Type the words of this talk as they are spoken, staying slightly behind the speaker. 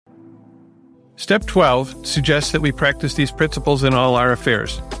Step 12 suggests that we practice these principles in all our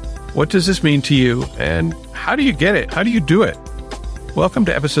affairs. What does this mean to you, and how do you get it? How do you do it? Welcome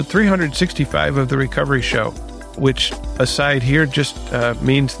to episode 365 of The Recovery Show, which, aside here, just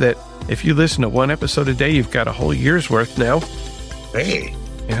means that if you listen to one episode a day, you've got a whole year's worth now. Hey.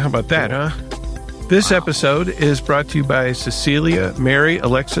 Yeah, how about that, huh? This episode is brought to you by Cecilia, Mary,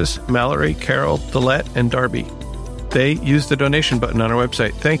 Alexis, Mallory, Carol, Dillette, and Darby. They use the donation button on our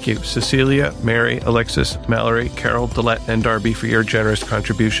website. Thank you, Cecilia, Mary, Alexis, Mallory, Carol, Dillette, and Darby, for your generous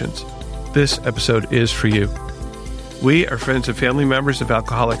contributions. This episode is for you. We are friends and family members of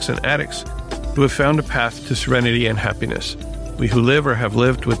alcoholics and addicts who have found a path to serenity and happiness. We who live or have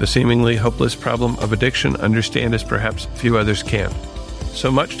lived with the seemingly hopeless problem of addiction understand as perhaps few others can. So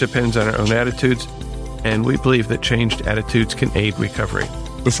much depends on our own attitudes, and we believe that changed attitudes can aid recovery.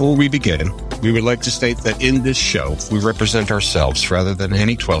 Before we begin, we would like to state that in this show, we represent ourselves rather than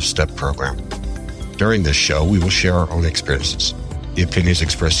any 12-step program. During this show, we will share our own experiences. The opinions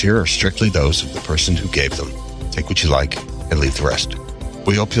expressed here are strictly those of the person who gave them. Take what you like and leave the rest.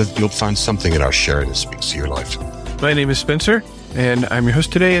 We hope that you'll find something in our sharing that speaks to your life. My name is Spencer, and I'm your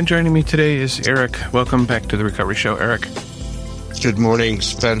host today, and joining me today is Eric. Welcome back to The Recovery Show, Eric. Good morning,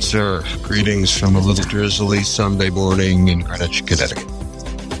 Spencer. Greetings from a little drizzly Sunday morning in Greenwich, Connecticut.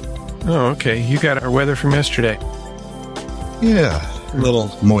 Oh, okay. You got our weather from yesterday. Yeah, a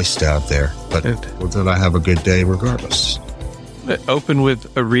little moist out there, but then I have a good day regardless. Open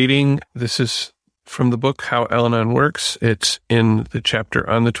with a reading. This is from the book, How Al-Anon Works. It's in the chapter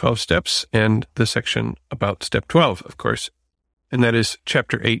on the 12 steps and the section about step 12, of course. And that is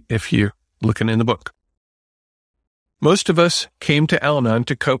chapter 8, if you're looking in the book. Most of us came to Al-Anon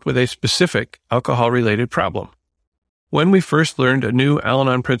to cope with a specific alcohol-related problem. When we first learned a new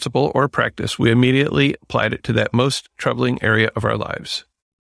Al-Anon principle or practice, we immediately applied it to that most troubling area of our lives.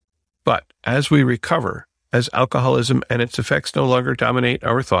 But as we recover, as alcoholism and its effects no longer dominate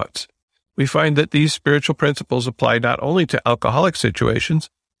our thoughts, we find that these spiritual principles apply not only to alcoholic situations,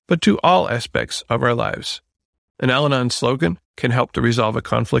 but to all aspects of our lives. An Al-Anon slogan can help to resolve a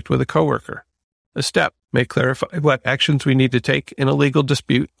conflict with a coworker. A step may clarify what actions we need to take in a legal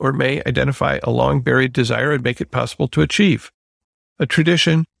dispute, or may identify a long-buried desire and make it possible to achieve. A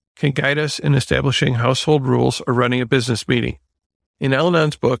tradition can guide us in establishing household rules or running a business meeting. In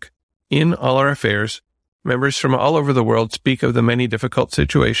Al-Anon's book, In All Our Affairs, members from all over the world speak of the many difficult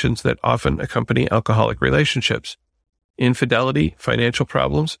situations that often accompany alcoholic relationships: infidelity, financial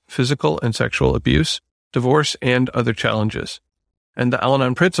problems, physical and sexual abuse, divorce, and other challenges, and the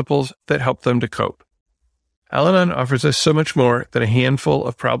Al-Anon principles that help them to cope. Al-Anon offers us so much more than a handful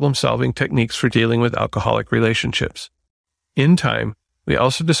of problem-solving techniques for dealing with alcoholic relationships. In time, we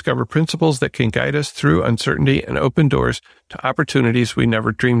also discover principles that can guide us through uncertainty and open doors to opportunities we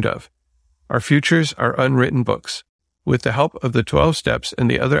never dreamed of. Our futures are unwritten books. With the help of the 12 steps and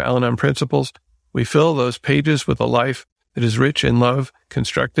the other Al-Anon principles, we fill those pages with a life that is rich in love,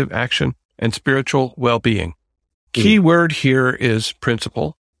 constructive action, and spiritual well-being. Key word here is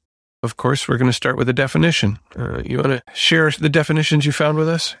principle. Of course, we're going to start with a definition. You want to share the definitions you found with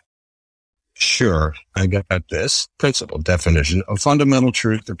us? Sure. I got this. Principle definition: a fundamental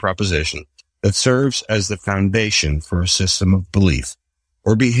truth or proposition that serves as the foundation for a system of belief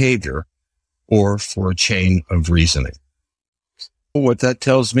or behavior or for a chain of reasoning. What that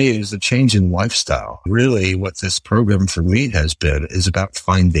tells me is a change in lifestyle. Really, what this program for me has been is about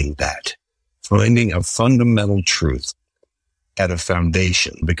finding a fundamental truth at a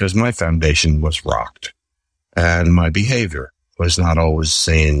foundation, because my foundation was rocked and my behavior was not always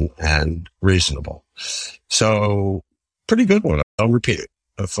sane and reasonable. So, pretty good one. I'll repeat it.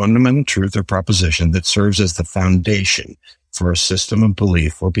 A fundamental truth or proposition that serves as the foundation for a system of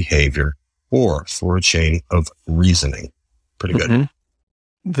belief or behavior or for a chain of reasoning. Pretty good.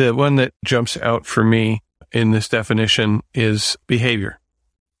 Mm-hmm. The one that jumps out for me in this definition is behavior.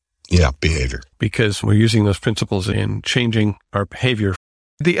 Yeah, behavior. Because we're using those principles in changing our behavior.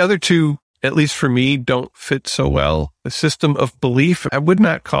 The other two, at least for me, don't fit so well. A system of belief, I would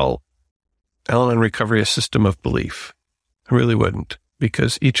not call Al-Anon recovery a system of belief. I really wouldn't,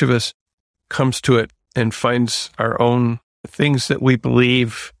 because each of us comes to it and finds our own things that we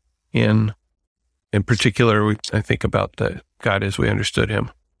believe in. In particular, I think about the God as we understood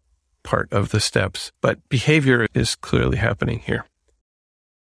him part of the steps. But behavior is clearly happening here.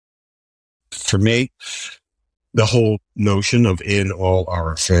 For me, the whole notion of in all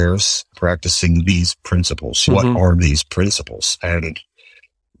our affairs, practicing these principles. Mm-hmm. What are these principles? And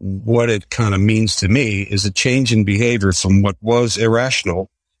what it kind of means to me is a change in behavior from what was irrational,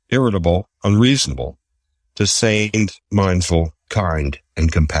 irritable, unreasonable, to sane, mindful, kind,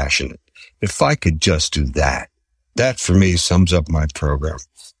 and compassionate. If I could just do that, that for me sums up my program.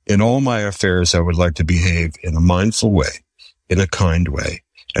 In all my affairs, I would like to behave in a mindful way, in a kind way,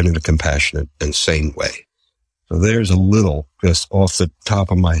 and in a compassionate and sane way. So there's a little, just off the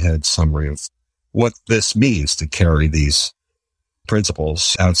top of my head, summary of what this means to carry these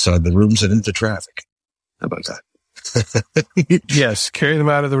principles outside the rooms and into traffic. How about that? Yes, carry them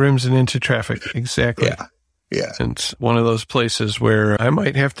out of the rooms and into traffic. Exactly. Yeah. It's one of those places where I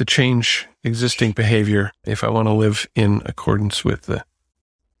might have to change existing behavior if I want to live in accordance with the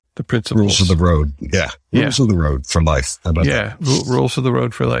principles. Rules of the road. Yeah. Rules of the road for life. How about that? Rules of the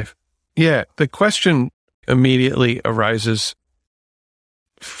road for life. Yeah. The question immediately arises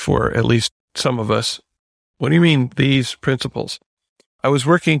for at least some of us. What do you mean, these principles? I was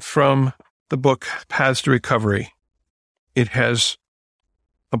working from the book Paths to Recovery. It has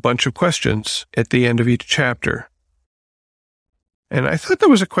a bunch of questions at the end of each chapter. And I thought there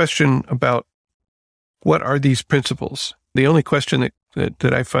was a question about what are these principles? The only question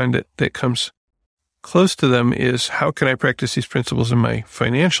that I find that comes close to them is how can I practice these principles in my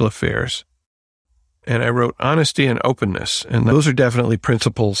financial affairs? And I wrote honesty and openness. And those are definitely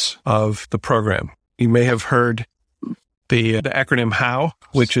principles of the program. You may have heard the acronym HOW,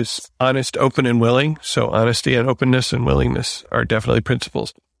 which is honest, open, and willing. So honesty and openness and willingness are definitely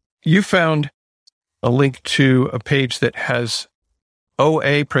principles. You found a link to a page that has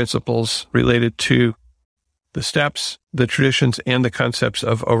OA principles related to the steps, the traditions, and the concepts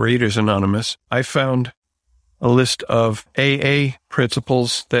of Overeaters Anonymous. I found a list of AA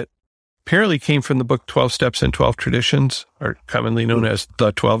principles that apparently came from the book 12 Steps and 12 Traditions, or commonly known as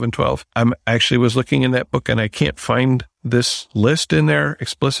the 12 and 12. I actually was looking in that book and I can't find this list in there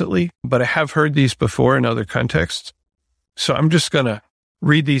explicitly, but I have heard these before in other contexts. So I'm just going to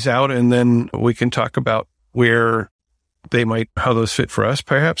read these out and then we can talk about how those fit for us,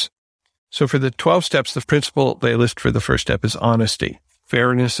 perhaps. So for the 12 steps, the principle they list for the first step is honesty,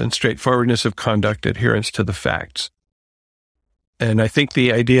 fairness and straightforwardness of conduct, adherence to the facts. And I think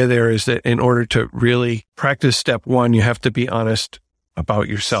the idea there is that in order to really practice step one, you have to be honest about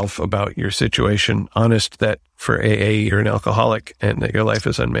yourself, about your situation, honest that for AA you're an alcoholic and that your life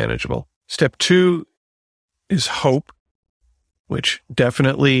is unmanageable. Step two is hope, which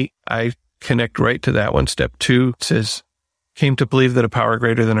definitely I connect right to that one. Step two says, came to believe that a power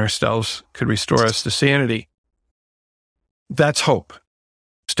greater than ourselves could restore us to sanity. That's hope.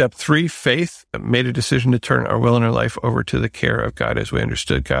 Step three, faith, made a decision to turn our will and our life over to the care of God as we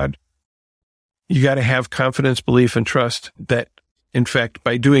understood God. You got to have confidence, belief, and trust that, in fact,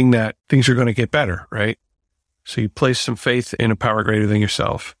 by doing that, things are going to get better, right? So you place some faith in a power greater than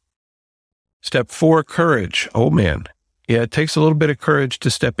yourself. Step four, courage. Oh, man. Yeah, it takes a little bit of courage to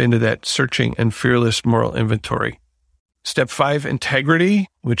step into that searching and fearless moral inventory. Step five, integrity,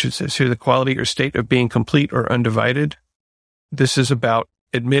 which it says here, the quality or state of being complete or undivided. This is about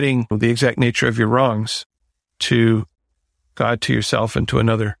admitting the exact nature of your wrongs to God, to yourself, and to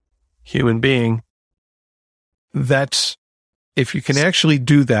another human being. That's, if you can actually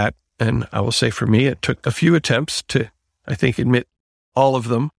do that, and I will say for me, it took a few attempts to, I think, admit all of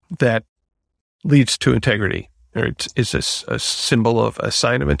them, that leads to integrity, or it's a symbol of a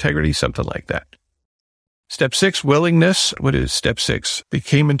sign of integrity, something like that. Step six, willingness. What is step six?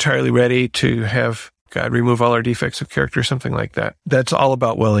 Became entirely ready to have God remove all our defects of character, something like that. That's all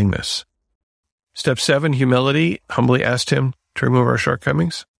about willingness. Step seven, humility. Humbly asked him to remove our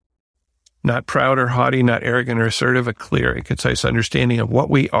shortcomings. Not proud or haughty, not arrogant or assertive, a clear and concise understanding of what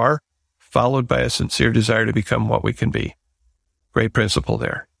we are, followed by a sincere desire to become what we can be. Great principle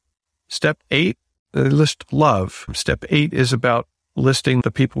there. Step eight, list love. Step eight is about listing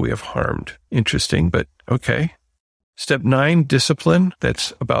the people we have harmed. Interesting, but okay. Step nine, discipline.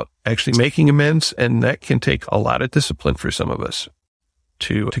 That's about actually making amends, and that can take a lot of discipline for some of us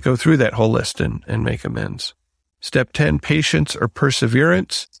to go through that whole list and make amends. Step 10, patience or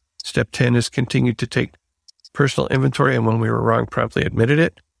perseverance. Step 10 is continued to take personal inventory, and when we were wrong, promptly admitted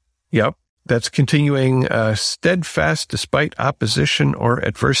it. Yep, that's continuing steadfast despite opposition or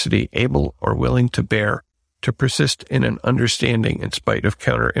adversity, able or willing to bear, to persist in an understanding in spite of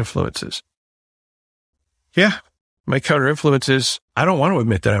counter influences. Yeah. My counter influence is I don't want to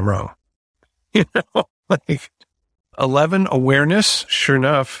admit that I'm wrong. 11, awareness. Sure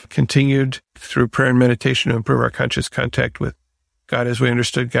enough, continued through prayer and meditation to improve our conscious contact with God as we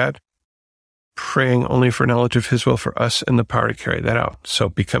understood God. Praying only for knowledge of his will for us and the power to carry that out. So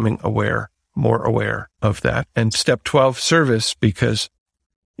becoming aware, more aware of that. And step 12, service, because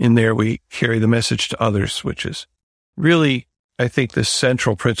in there we carry the message to others, which is really, I think, the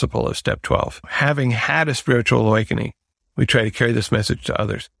central principle of step 12. Having had a spiritual awakening, we try to carry this message to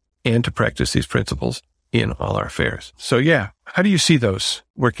others. and to practice these principles in all our affairs. So yeah, how do you see those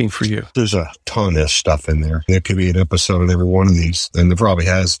working for you? There's a ton of stuff in there. There could be an episode on every one of these, and there probably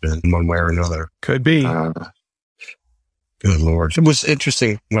has been one way or another. Could be. Good Lord. It was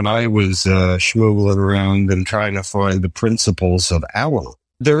interesting when I was schmoogling around and trying to find the principles of Al-Anon.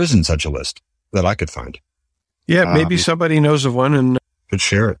 There isn't such a list that I could find. Yeah, maybe somebody knows of one and could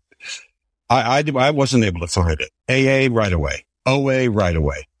share it. I wasn't able to find it. AA right away. OA right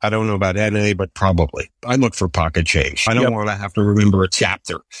away. I don't know about NA, but probably. I look for pocket change. I don't want to have to remember a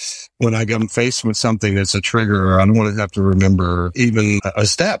chapter. When I come faced with something that's a trigger, I don't want to have to remember even a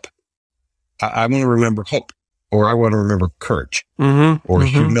step. I want to remember hope, or I want to remember courage, or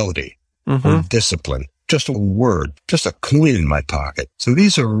humility, or discipline. Just a word, just a coin in my pocket. So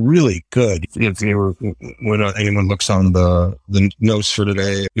these are really good. If when anyone looks on the notes for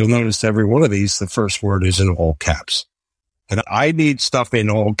today, you'll notice every one of these, the first word is in all caps. And I need stuff in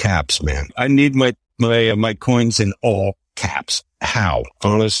all caps, man. I need my coins in all caps. How?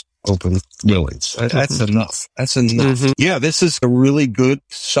 Honest, open, willing. That's enough. That's enough. Yeah, this is a really good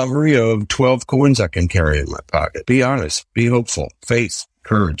summary of 12 coins I can carry in my pocket. Be honest, be hopeful, faith,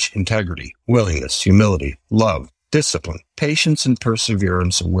 courage, integrity, willingness, humility, love, discipline, patience and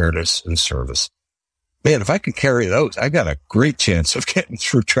perseverance, awareness and service. Man, if I could carry those, I got a great chance of getting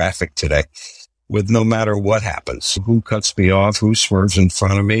through traffic today. With no matter what happens, who cuts me off, who swerves in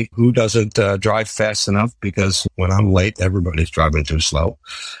front of me, who doesn't drive fast enough, because when I'm late, everybody's driving too slow.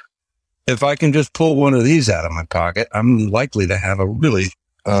 If I can just pull one of these out of my pocket, I'm likely to have a really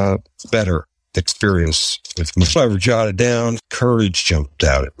better experience with me. So I jotted down, courage jumped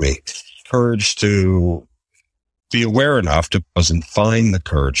out at me. Courage to be aware enough to and find the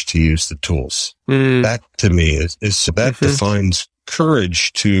courage to use the tools. That to me is that defines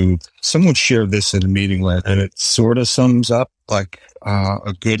courage. To someone shared this in a meeting last, and it sort of sums up like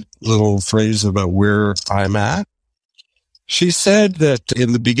a good little phrase about where I'm at. She said that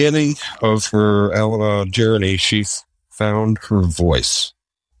in the beginning of her Al-Anon journey, she found her voice.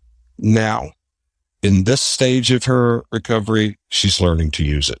 Now, in this stage of her recovery, she's learning to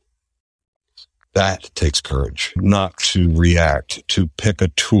use it. That takes courage, not to react, to pick a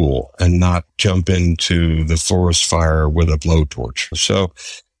tool and not jump into the forest fire with a blowtorch. So,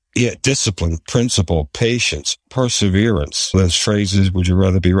 yeah, discipline, principle, patience, perseverance. Those phrases, would you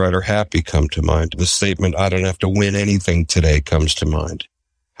rather be right or happy, come to mind. The statement, I don't have to win anything today, comes to mind.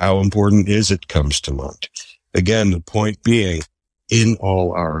 How important is it, comes to mind. Again, the point being, in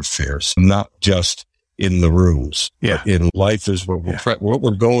all our affairs, not just in the rooms. Yeah. In life is what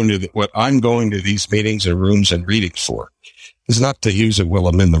what I'm going to these meetings and rooms and readings for is not to use it while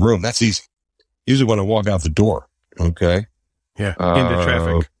I'm in the room. That's easy. Use it when I walk out the door. Okay. Yeah. Into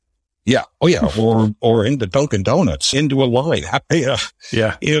traffic. Yeah. Oh yeah. or into Dunkin' Donuts, into a line. Yeah.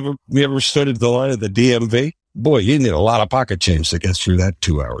 You ever stood at the line of the DMV? Boy, you need a lot of pocket change to get through that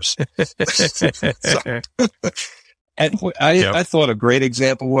 2 hours. And I thought a great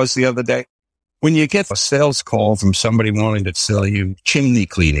example was the other day. When you get a sales call from somebody wanting to sell you chimney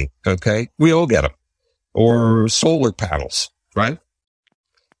cleaning, okay? We all get them. Or solar panels, right?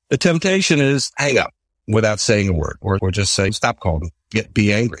 The temptation is hang up without saying a word, or just say, stop calling,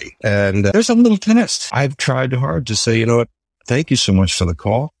 be angry. And there's a little test. I've tried hard to say, you know what? Thank you so much for the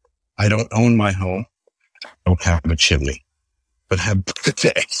call. I don't own my home. I don't have a chimney, but have a good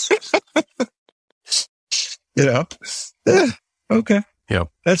day. You know? Okay. Yeah.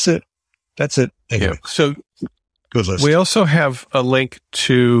 That's it. Anyway. Yeah. So good list. We also have a link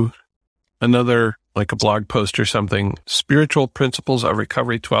to another, like a blog post or something, Spiritual Principles of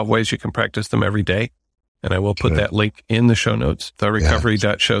Recovery, 12 Ways You Can Practice Them Every Day. And I will put that link in the show notes,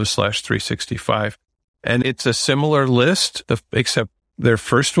 therecovery.show/365. And it's a similar list, except their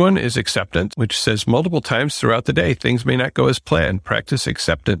first one is acceptance, which says multiple times throughout the day, things may not go as planned. Practice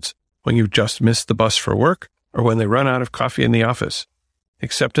acceptance when you've just missed the bus for work or when they run out of coffee in the office.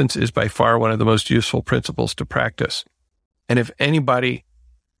 Acceptance is by far one of the most useful principles to practice. And if anybody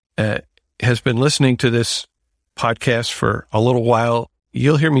has been listening to this podcast for a little while,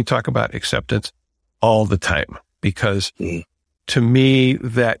 you'll hear me talk about acceptance all the time, because to me,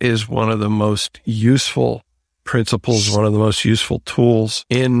 that is one of the most useful principles, one of the most useful tools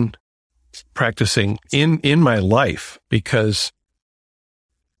in practicing in my life. Because,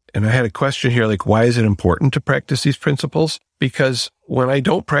 and I had a question here, like, why is it important to practice these principles? Because when I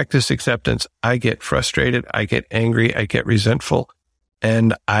don't practice acceptance, I get frustrated, I get angry, I get resentful,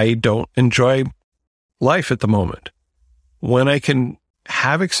 and I don't enjoy life at the moment. When I can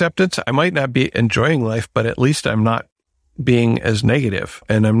have acceptance, I might not be enjoying life, but at least I'm not being as negative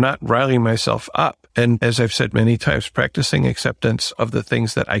and I'm not riling myself up. And as I've said many times, practicing acceptance of the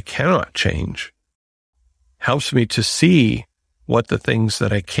things that I cannot change helps me to see what the things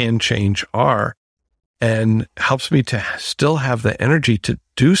that I can change are, and helps me to still have the energy to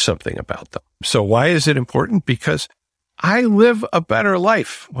do something about them. So why is it important? Because I live a better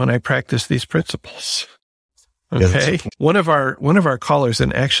life when I practice these principles. Okay. Yes. One of our callers,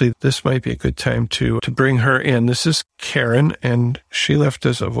 and actually this might be a good time to bring her in. This is Karen, and she left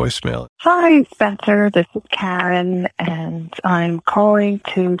us a voicemail. Hi, Spencer. This is Karen, and I'm calling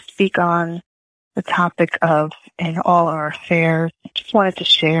to speak on the topic of in all our affairs. I just wanted to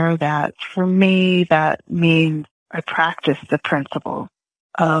share that for me, that means I practice the principle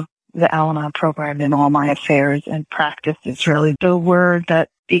of the Al-Anon program in all my affairs, and practice is really the word that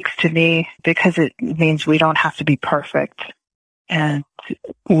speaks to me because it means we don't have to be perfect, and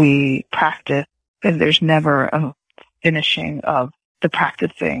we practice, and there's never a finishing of the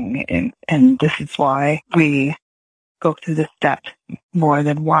practicing, and this is why we go through the steps more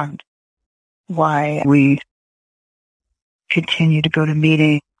than once, why we continue to go to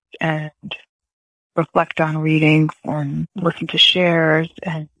meetings and reflect on readings and listen to shares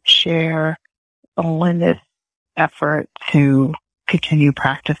and share all in this effort to continue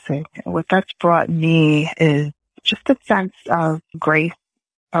practicing. And what that's brought me is just a sense of grace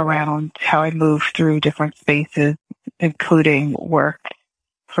around how I move through different spaces, including work,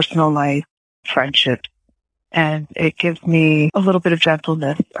 personal life, friendships. And it gives me a little bit of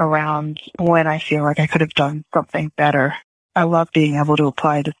gentleness around when I feel like I could have done something better. I love being able to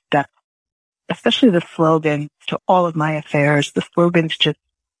apply the steps, especially the slogans, to all of my affairs. The slogans just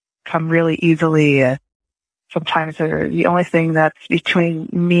come really easily. Sometimes they're the only thing that's between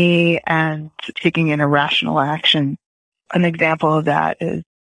me and taking an irrational action. An example of that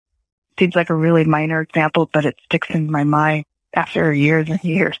seems like a really minor example, but it sticks in my mind after years and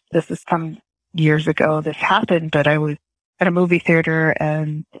years. This is some years ago this happened, but I was at a movie theater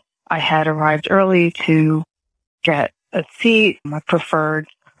and I had arrived early to get a seat. My preferred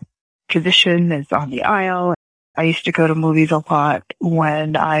position is on the aisle. I used to go to movies a lot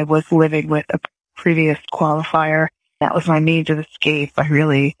when I was living with a previous qualifier. That was my means of escape. I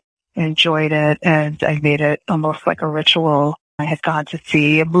really enjoyed it, and I made it almost like a ritual. I had gone to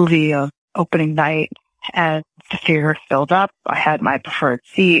see a movie of opening night, and the theater filled up. I had my preferred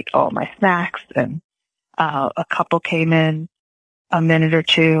seat, all my snacks, and a couple came in a minute or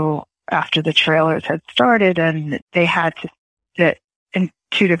two after the trailers had started, and they had to sit in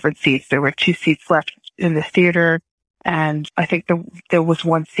two different seats. There were two seats left in the theater, and I think there was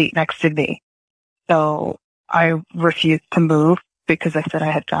one seat next to me. So I refused to move because I said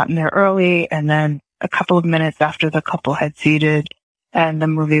I had gotten there early, and then a couple of minutes after the couple had seated and the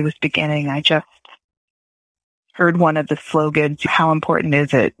movie was beginning, I just heard one of the slogans, "How important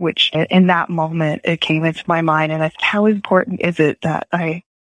is it?" Which in that moment, it came into my mind, and I said, how important is it that I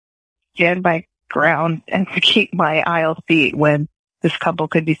stand my ground and to keep my aisle seat when this couple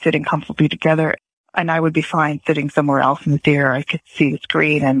could be sitting comfortably together and I would be fine sitting somewhere else in the theater. I could see the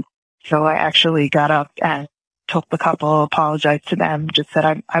screen. And so I actually got up and told the couple, apologized to them, just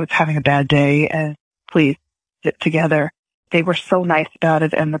said I was having a bad day and please sit together. They were so nice about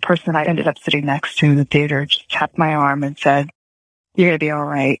it. And the person I ended up sitting next to in the theater just tapped my arm and said, "You're going to be all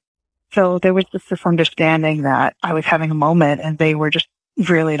right." So there was just this understanding that I was having a moment, and they were just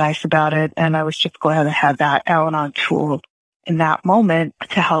really nice about it. And I was just glad to have that Al-Anon tool in that moment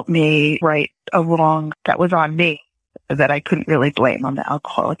to help me right a wrong that was on me, that I couldn't really blame on the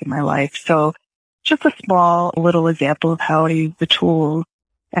alcoholic in my life. So just a small little example of how I use the tools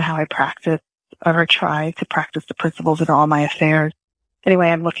and how I practice or try to practice the principles in all my affairs. Anyway,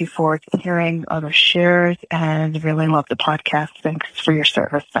 I'm looking forward to hearing other shares and really love the podcast. Thanks for your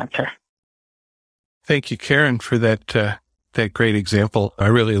service, Spencer. Thank you, Karen, for that great example. I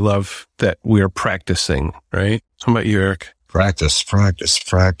really love that we're practicing, right? How about you, Eric? Practice.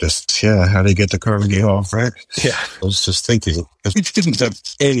 Yeah, how do you get to Carnegie Hall, right? Yeah. I was just thinking, because we didn't have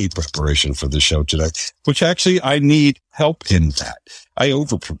any preparation for the show today, which actually I need help in that. I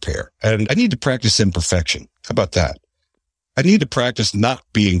over-prepare, and I need to practice imperfection. How about that? I need to practice not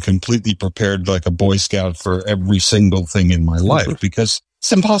being completely prepared like a Boy Scout for every single thing in my life, because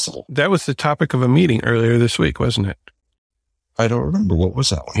it's impossible. That was the topic of a meeting earlier this week, wasn't it? I don't remember. What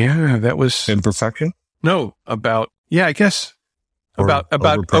was that one? Yeah, that was... Imperfection? No, I guess about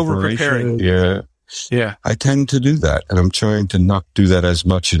over-preparing. Yeah. I tend to do that, and I'm trying to not do that as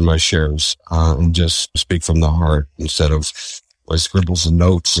much in my shares and just speak from the heart instead of my scribbles and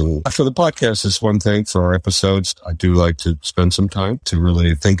notes. And for the podcast, is one thing. For our episodes, I do like to spend some time to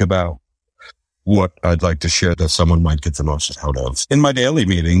really think about what I'd like to share that someone might get the most out of. In my daily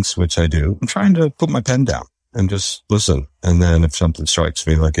meetings, which I do, I'm trying to put my pen down and just listen. And then if something strikes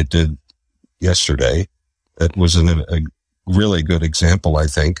me like it did yesterday, it was a really good example, I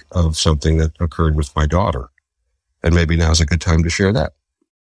think, of something that occurred with my daughter. And maybe now's a good time to share that.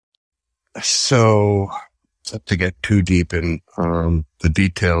 So, not to get too deep in the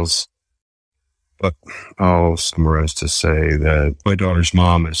details, but I'll summarize to say that my daughter's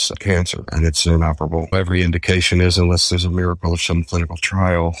mom is cancer, and it's inoperable. Every indication is, unless there's a miracle or some clinical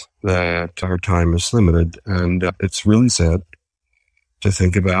trial, that our time is limited. And it's really sad to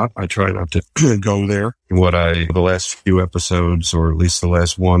think about. I try not to go there. The last few episodes, or at least the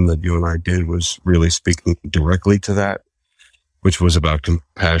last one that you and I did, was really speaking directly to that, which was about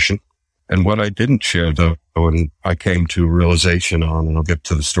compassion. And what I didn't share, though, and I came to a realization on, and I'll get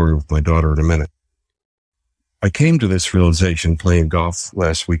to the story with my daughter in a minute. I came to this realization playing golf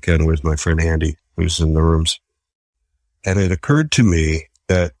last weekend with my friend Andy, who's in the rooms. And it occurred to me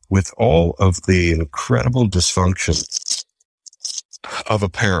that with all of the incredible dysfunction of a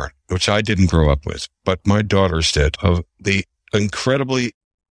parent, which I didn't grow up with, but my daughters did, of the incredibly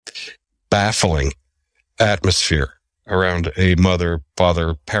baffling atmosphere around a mother,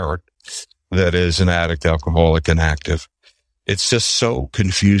 father, parent that is an addict, alcoholic, and active. It's just so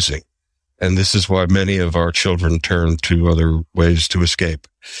confusing. And this is why many of our children turn to other ways to escape,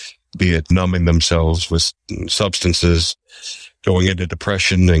 be it numbing themselves with substances, going into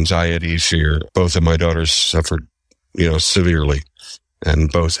depression, anxiety, fear. Both of my daughters suffered, severely,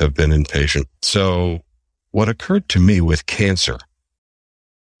 and both have been inpatient. So what occurred to me with cancer,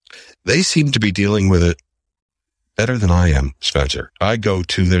 they seem to be dealing with it better than I am, Spencer. I go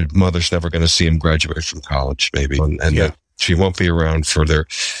to their mother's never going to see him graduate from college, maybe, and that she won't be around for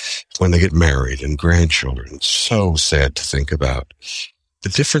when they get married and grandchildren. It's so sad to think about. The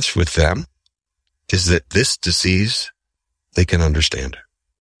difference with them is that this disease, they can understand.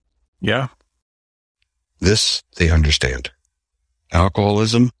 Yeah. This, they understand.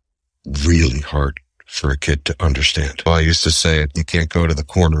 Alcoholism, really hard for a kid to understand. Well, I used to say it, you can't go to the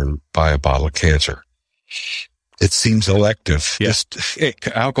corner and buy a bottle of cancer. It seems elective. Yes.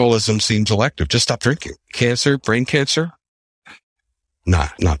 Alcoholism seems elective. Just stop drinking. Cancer, brain cancer?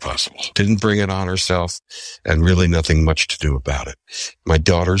 Not possible. Didn't bring it on herself, and really nothing much to do about it. My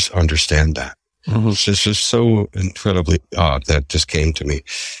daughters understand that. Mm-hmm. It's just so incredibly odd that just came to me.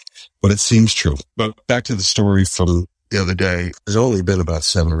 But it seems true. But back to the story from the other day. It's only been about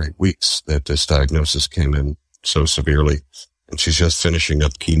 7 or 8 weeks that this diagnosis came in so severely. And she's just finishing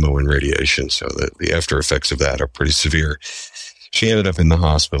up chemo and radiation, so the after effects of that are pretty severe. She ended up in the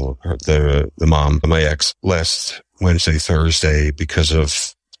hospital, the mom, my ex, last Wednesday, Thursday, because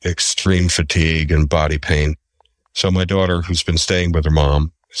of extreme fatigue and body pain. So my daughter, who's been staying with her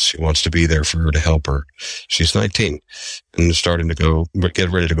mom, she wants to be there for her to help her. She's 19 and starting to get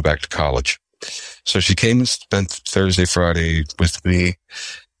ready to go back to college. So she came and spent Thursday, Friday with me,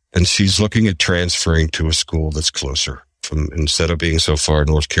 and she's looking at transferring to a school that's closer. Instead of being so far,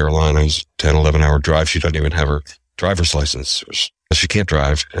 North Carolina's 10, 11-hour drive, she doesn't even have her driver's license. She can't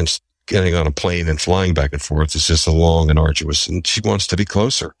drive, and getting on a plane and flying back and forth is just a long and arduous, and she wants to be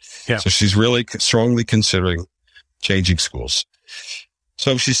closer. Yeah. So she's really strongly considering changing schools.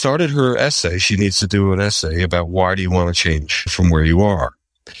 So she started her essay. She needs to do an essay about why do you want to change from where you are?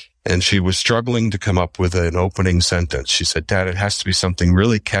 And she was struggling to come up with an opening sentence. She said, Dad, it has to be something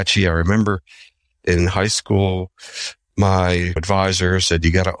really catchy. I remember in high school, my advisor said,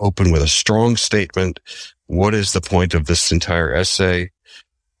 you got to open with a strong statement. What is the point of this entire essay?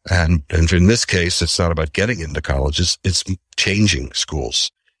 And in this case, it's not about getting into colleges. It's changing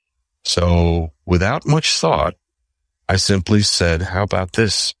schools. So without much thought, I simply said, how about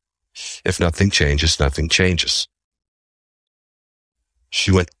this? If nothing changes, nothing changes.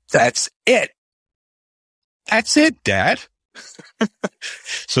 She went, that's it. That's it, Dad.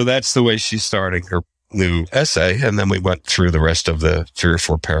 So that's the way she's starting her new essay. And then we went through the rest of the 3 or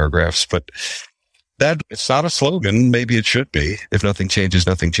 4 paragraphs. But it's not a slogan. Maybe it should be. If nothing changes,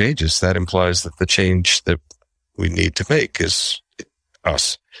 nothing changes. That implies that the change that we need to make is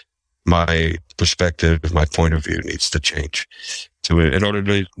us. My perspective, my point of view needs to change. In order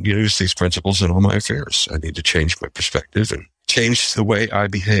to use these principles in all my affairs, I need to change my perspective and change the way I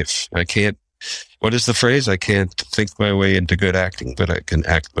behave. What is the phrase? I can't think my way into good acting, but I can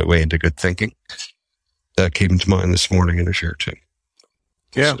act my way into good thinking. That came to mind this morning in a share too.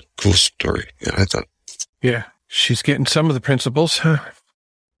 Yeah. It's a cool story. Yeah, I thought. Yeah. She's getting some of the principles, huh?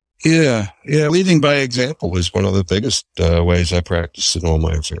 Yeah. Leading by example is one of the biggest ways I practice in all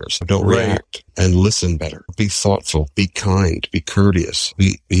my affairs. Don't react and listen better. Be thoughtful, be kind, be courteous,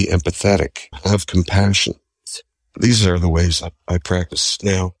 be empathetic, have compassion. These are the ways I practice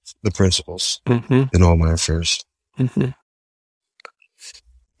now, the principles in all my affairs. Mm-hmm.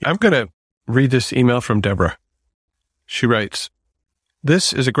 I'm going to read this email from Deborah. She writes,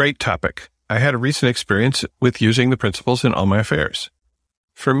 "This is a great topic. I had a recent experience with using the principles in all my affairs.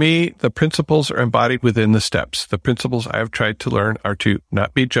 For me, the principles are embodied within the steps. The principles I have tried to learn are to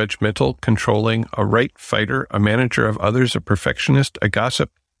not be judgmental, controlling, a right fighter, a manager of others, a perfectionist, a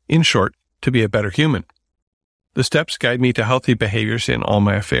gossip. In short, to be a better human. The steps guide me to healthy behaviors in all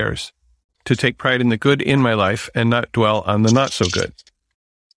my affairs, to take pride in the good in my life and not dwell on the not so good.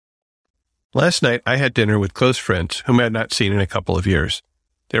 Last night, I had dinner with close friends whom I had not seen in a couple of years.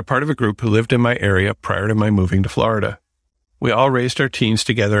 They are part of a group who lived in my area prior to my moving to Florida. We all raised our teens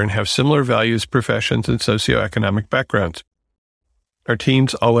together and have similar values, professions, and socioeconomic backgrounds. Our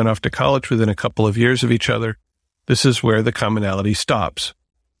teens all went off to college within a couple of years of each other. This is where the commonality stops.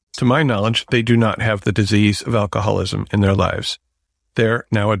 To my knowledge, they do not have the disease of alcoholism in their lives. Their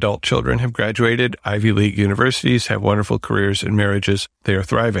now adult children have graduated Ivy League universities, have wonderful careers and marriages. They are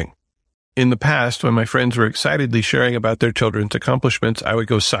thriving. In the past, when my friends were excitedly sharing about their children's accomplishments, I would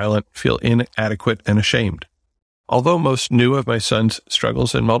go silent, feel inadequate and ashamed. Although most knew of my son's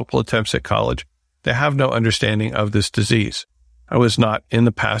struggles and multiple attempts at college, they have no understanding of this disease. I was not in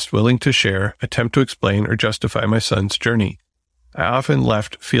the past willing to share, attempt to explain, or justify my son's journey. I often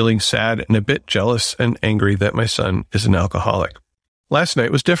left feeling sad and a bit jealous and angry that my son is an alcoholic. Last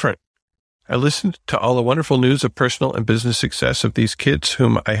night was different. I listened to all the wonderful news of personal and business success of these kids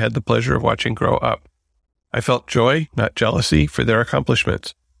whom I had the pleasure of watching grow up. I felt joy, not jealousy, for their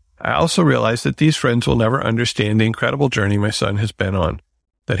accomplishments. I also realized that these friends will never understand the incredible journey my son has been on,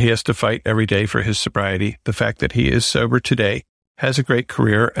 that he has to fight every day for his sobriety. The fact that he is sober today, has a great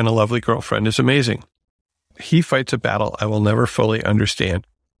career, and a lovely girlfriend is amazing. He fights a battle I will never fully understand,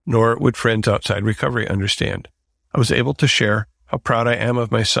 nor would friends outside recovery understand. I was able to share how proud I am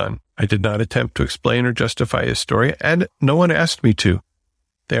of my son. I did not attempt to explain or justify his story, and no one asked me to.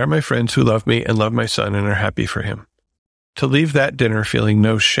 They are my friends who love me and love my son and are happy for him. To leave that dinner feeling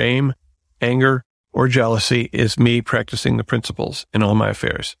no shame, anger, or jealousy is me practicing the principles in all my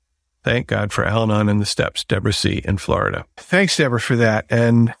affairs. Thank God for Al-Anon and the steps, Deborah C. in Florida." Thanks, Deborah, for that.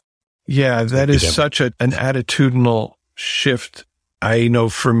 And yeah, that is such an attitudinal shift. I know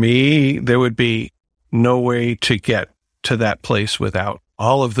for me, there would be no way to get to that place without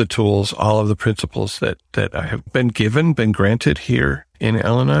all of the tools, all of the principles that I have been granted here in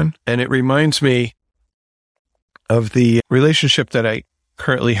Al-Anon. And it reminds me of the relationship that I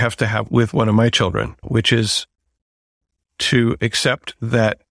currently have to have with one of my children, which is to accept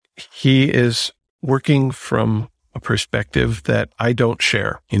that he is working from a perspective that I don't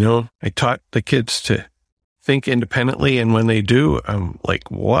share. You know, I taught the kids to think independently, and when they do, I'm like,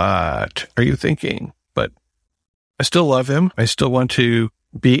 what are you thinking? But I still love him. I still want to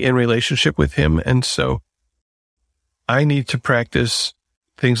be in relationship with him. And so I need to practice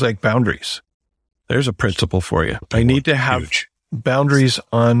things like boundaries. There's a principle for you. I need to have boundaries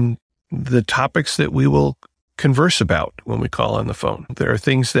on the topics that we will converse about when we call on the phone. There are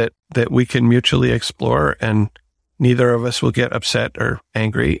things that we can mutually explore, and neither of us will get upset or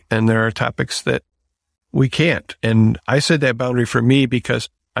angry. And there are topics that we can't. And I said that boundary for me because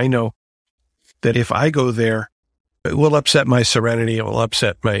I know that if I go there, it will upset my serenity. It will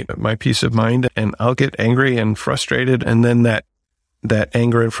upset my peace of mind, and I'll get angry and frustrated. And then that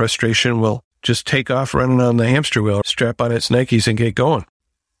anger and frustration will just take off running on the hamster wheel, strap on its Nikes and get going.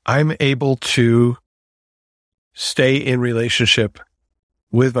 I'm able to stay in relationship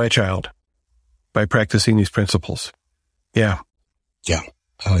with my child by practicing these principles. Yeah. Yeah.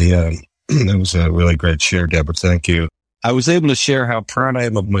 Oh, yeah. That was a really great share, Deborah. Thank you. I was able to share how proud I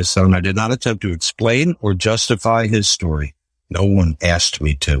am of my son. I did not attempt to explain or justify his story. No one asked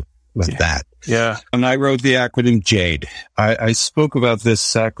me to with that. Yeah. And I wrote the acronym JADE. I spoke about this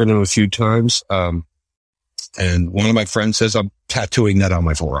acronym a few times. And one of my friends says I'm tattooing that on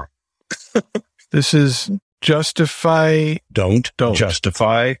my forearm. This is justify. Don't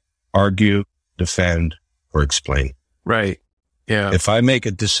justify, argue, defend, or explain. Right. Yeah. If I make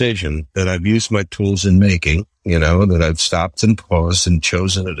a decision that I've used my tools in making, that I've stopped and paused and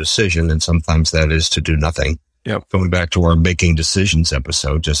chosen a decision, and sometimes that is to do nothing. Yep. Going back to our making decisions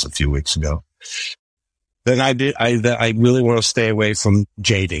episode just a few weeks ago, then I really want to stay away from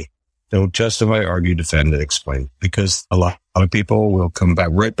JD. Don't justify, argue, defend, and explain, because a lot of people will come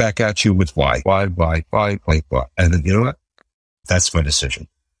right back at you with why. And then, you know what? That's my decision.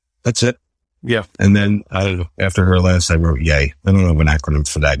 That's it. Yeah. And then, I don't know, after her last, I wrote yay. I don't have an acronym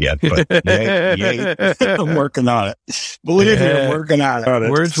for that yet, but yay. I'm working on it. Believe me, I'm working on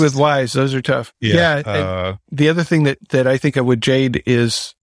it. Words with Y's, those are tough. Yeah. The other thing that I think I would jade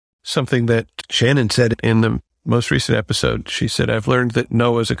is something that Shannon said in the most recent episode. She said, I've learned that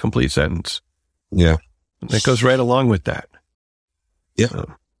no is a complete sentence. Yeah. And that goes right along with that. Yeah.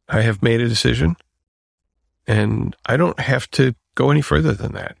 I have made a decision, and I don't have to go any further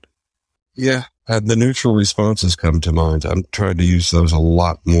than that. Yeah. The neutral responses come to mind. I'm trying to use those a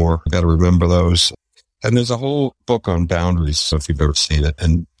lot more. I got to remember those. And there's a whole book on boundaries, so if you've ever seen it.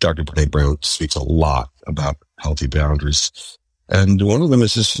 And Dr. Brene Brown speaks a lot about healthy boundaries. And one of them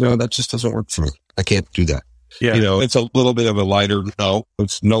is just, that just doesn't work for me. I can't do that. Yeah. It's a little bit of a lighter no.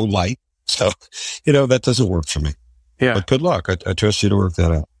 It's no light. So, that doesn't work for me. Yeah. But good luck. I trust you to work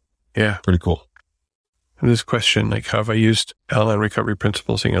that out. Yeah. Pretty cool. And this question, how have I used Al-Anon recovery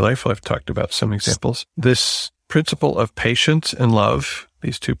principles in your life? Well, I've talked about some examples. This principle of patience and love,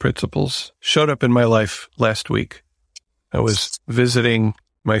 these two principles, showed up in my life last week. I was visiting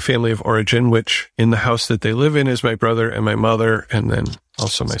my family of origin, which in the house that they live in is my brother and my mother. And then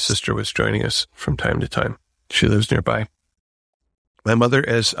also my sister was joining us from time to time. She lives nearby. My mother,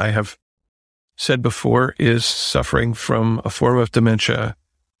 as I have said before, is suffering from a form of dementia.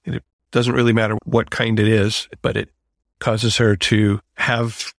 It doesn't really matter what kind it is, but it causes her to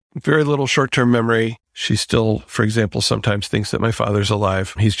have very little short-term memory. She still, for example, sometimes thinks that my father's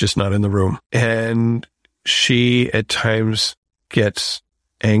alive. He's just not in the room. And she at times gets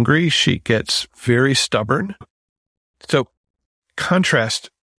angry. She gets very stubborn. So contrast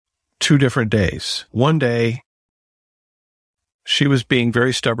 2 different days. One day, she was being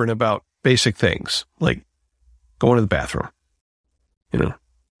very stubborn about basic things, like going to the bathroom.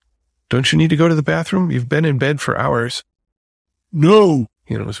 Don't you need to go to the bathroom? You've been in bed for hours. No.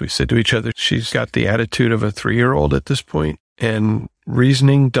 As we said to each other, she's got the attitude of a 3-year-old at this point, and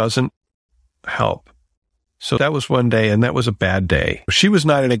reasoning doesn't help. So that was one day, and that was a bad day. She was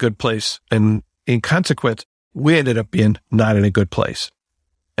not in a good place, and in consequence, we ended up being not in a good place.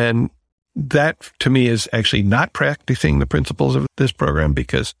 And that, to me, is actually not practicing the principles of this program,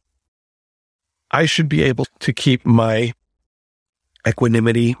 because I should be able to keep my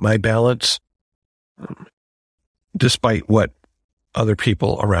equanimity, my balance, despite what other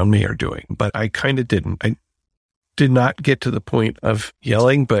people around me are doing. But I kind of didn't. I did not get to the point of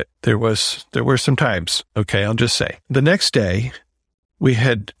yelling, but there were some times. Okay, I'll just say. The next day, we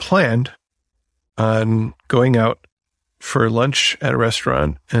had planned on going out for lunch at a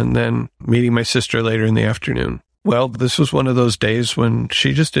restaurant and then meeting my sister later in the afternoon. Well, this was one of those days when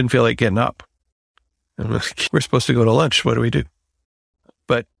she just didn't feel like getting up. And we're supposed to go to lunch. What do we do?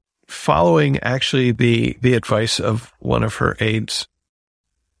 But following actually the advice of one of her aides,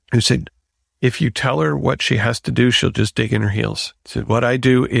 who said, if you tell her what she has to do, she'll just dig in her heels. So what I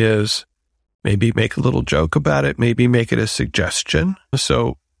do is maybe make a little joke about it, maybe make it a suggestion.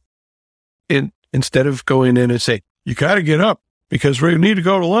 So instead of going in and say, you got to get up because we need to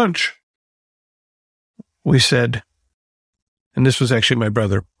go to lunch, we said, and this was actually my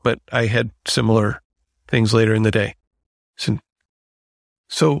brother, but I had similar things later in the day.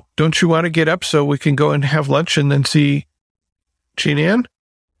 So don't you want to get up so we can go and have lunch and then see Jean Ann?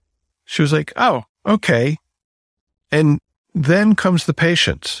 She was like, oh, okay. And then comes the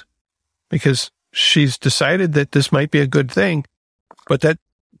patience, because she's decided that this might be a good thing, but that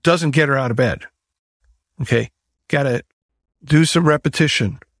doesn't get her out of bed. Okay. Got to do some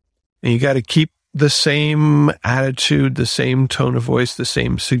repetition, and you got to keep the same attitude, the same tone of voice, the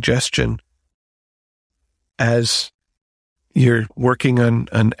same suggestion as you're working on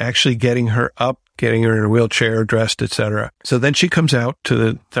actually getting her up, getting her in a wheelchair, dressed, etc. So then she comes out to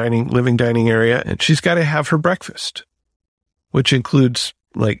the living dining area, and she's got to have her breakfast, which includes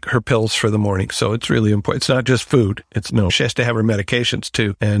like her pills for the morning. So it's really important. It's not just food. She has to have her medications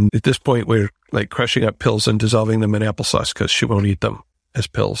too. And at this point, we're like crushing up pills and dissolving them in applesauce because she won't eat them as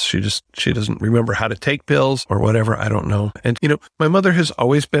pills. She doesn't remember how to take pills or whatever. I don't know. And, my mother has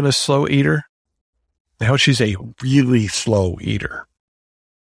always been a slow eater. Now she's a really slow eater.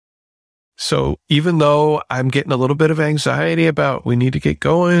 So even though I'm getting a little bit of anxiety about we need to get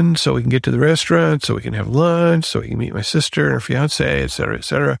going so we can get to the restaurant, so we can have lunch, so we can meet my sister and her fiance, et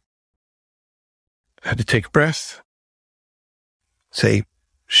cetera, I had to take a breath. Say,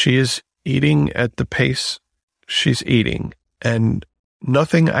 she is eating at the pace she's eating, and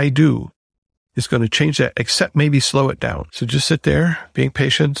nothing I do is going to change that except maybe slow it down. So just sit there, being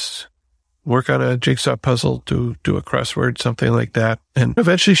patient, work on a jigsaw puzzle, do a crossword, something like that. And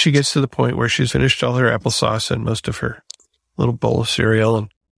eventually she gets to the point where she's finished all her applesauce and most of her little bowl of cereal,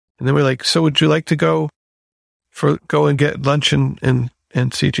 and And then we're like, so would you like to go and get lunch and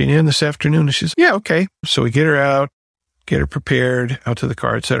see Jeannie this afternoon? And she's, yeah, okay. So we get her out, get her prepared, out to the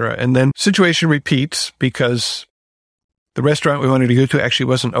car, etc. And then situation repeats because the restaurant we wanted to go to actually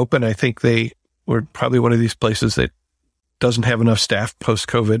wasn't open. I think they were probably one of these places that doesn't have enough staff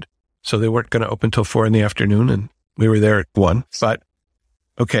post-COVID. So they weren't going to open till 4 p.m. and we were there at 1. But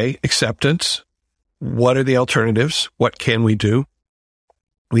okay, acceptance. What are the alternatives? What can we do?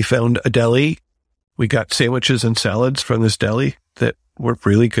 We found a deli. We got sandwiches and salads from this deli that were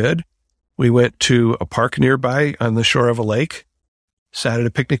really good. We went to a park nearby on the shore of a lake, sat at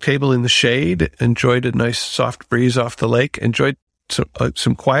a picnic table in the shade, enjoyed a nice soft breeze off the lake, enjoyed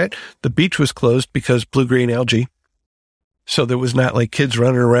some quiet. The beach was closed because blue-green algae. So there was not like kids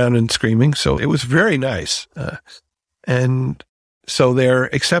running around and screaming. So it was very nice. And so their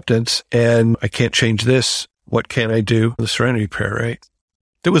acceptance, and I can't change this. What can I do? The serenity prayer, right?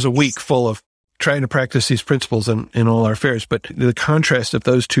 There was a week full of trying to practice these principles in all our affairs. But the contrast of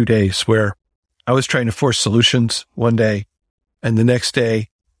those 2 days where I was trying to force solutions one day, and the next day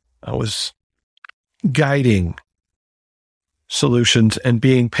I was guiding solutions and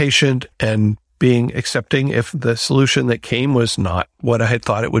being patient and being accepting if the solution that came was not what I had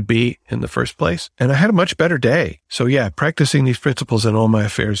thought it would be in the first place. And I had a much better day. So yeah, practicing these principles in all my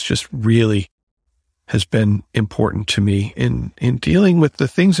affairs just really has been important to me in dealing with the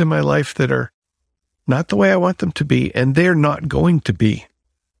things in my life that are not the way I want them to be. And they're not going to be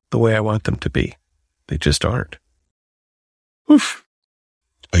the way I want them to be. They just aren't. Oof.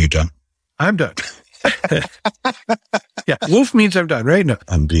 Are you done? I'm done. Yeah, woof means I'm done right now.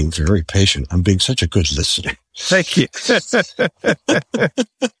 I'm being very patient. I'm being such a good listener. Thank you.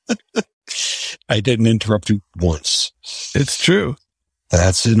 I didn't interrupt you once. It's true.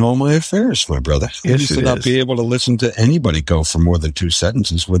 That's in all my affairs, my brother. Yes, I used to not be able to listen to anybody go for more than 2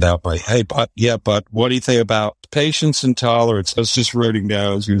 sentences without my, hey, but what do you think about patience and tolerance? I was just writing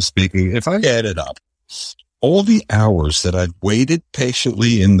down as you were speaking. If I added up all the hours that I'd waited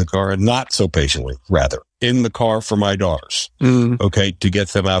patiently in the car, and not so patiently, rather, in the car for my daughters, okay, to get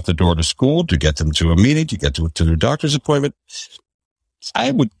them out the door to school, to get them to a meeting, to get to their doctor's appointment,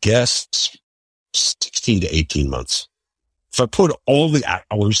 I would guess 16 to 18 months. If I put all the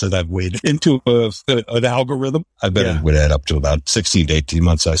hours that I've waited into an algorithm, I bet it would add up to about 16 to 18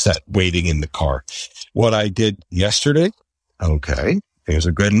 months I sat waiting in the car. What I did yesterday, okay, here's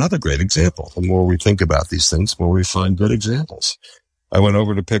another great example. The more we think about these things, the more we find good examples. I went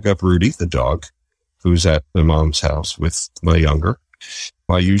over to pick up Rudy, the dog, who's at the mom's house with my younger.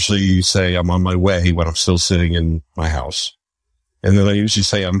 I usually say I'm on my way when I'm still sitting in my house. And then I usually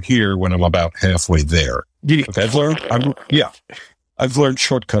say I'm here when I'm about halfway there. Okay, I've learned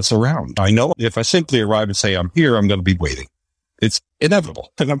shortcuts around. I know if I simply arrive and say I'm here, I'm going to be waiting. It's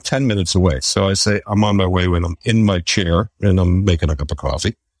inevitable. And I'm 10 minutes away. So I say I'm on my way when I'm in my chair and I'm making a cup of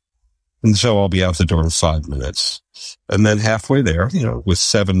coffee. And so I'll be out the door in 5 minutes. And then halfway there, with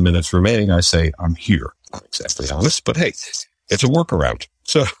 7 minutes remaining, I say I'm here. Not exactly honest, but hey, it's a workaround.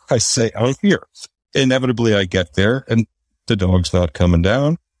 So I say I'm here. Inevitably, I get there and the dog's not coming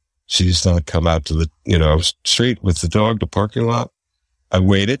down. She's not come out to the, street with the dog, the parking lot. I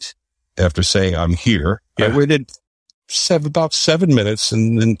waited after saying I'm here. Yeah. I waited about 7 minutes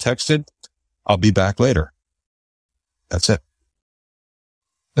and then texted, I'll be back later. That's it.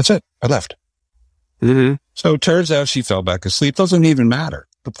 I left. Mm-hmm. So it turns out she fell back asleep. Doesn't even matter.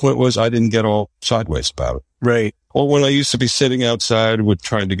 The point was I didn't get all sideways about it. Right. Or when I used to be sitting outside with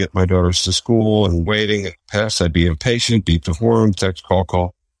trying to get my daughters to school and waiting at the pass, I'd be impatient, beep the horn, text,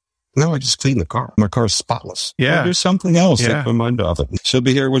 call. Now I just clean the car. My car's spotless. Yeah. There's something else. Take my mind off it. She'll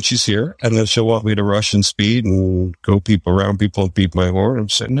be here when she's here, and then she'll want me to rush and speed and go peep around people and beep my horn. I'm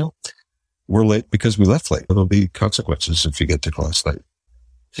saying, no, we're late because we left late. There'll be consequences if you get to class late.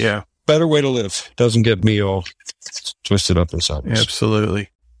 Yeah. Better way to live. Doesn't get me all twisted up inside. Absolutely.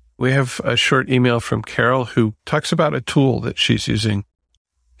 We have a short email from Carol who talks about a tool that she's using.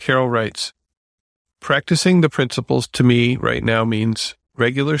 Carol writes, practicing the principles to me right now means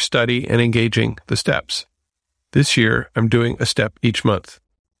regular study and engaging the steps. This year, I'm doing a step each month.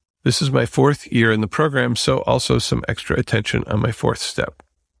 This is my 4th year in the program, so also some extra attention on my 4th step.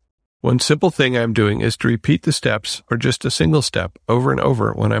 One simple thing I'm doing is to repeat the steps or just a single step over and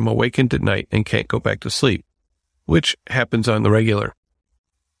over when I'm awakened at night and can't go back to sleep, which happens on the regular.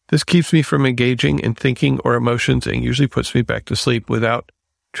 This keeps me from engaging in thinking or emotions and usually puts me back to sleep without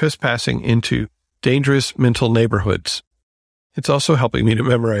trespassing into dangerous mental neighborhoods. It's also helping me to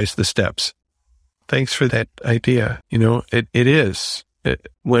memorize the steps. Thanks for that idea. It is.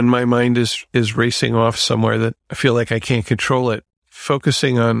 When my mind is racing off somewhere that I feel like I can't control it,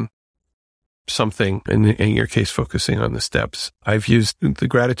 focusing on something, in your case, focusing on the steps. I've used the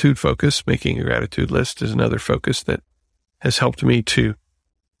gratitude focus. Making a gratitude list is another focus that has helped me to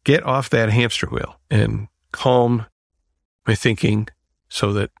get off that hamster wheel and calm my thinking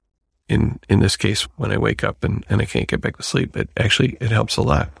so that in this case, when I wake up and I can't get back to sleep, it helps a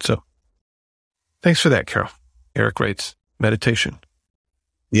lot. So thanks for that, Carol. Eric writes, meditation.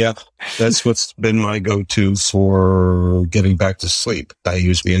 Yeah, that's what's been my go-to for getting back to sleep. I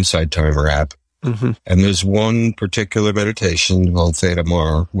use the Insight Timer app. Mm-hmm. And there's one particular meditation called Theta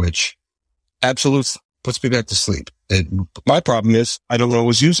Mar, which absolutely puts me back to sleep. My problem is I don't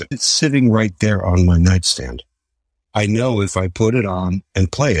always use it. It's sitting right there on my nightstand. I know if I put it on and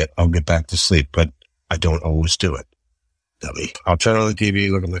play it, I'll get back to sleep, but I don't always do it. I'll turn on the TV,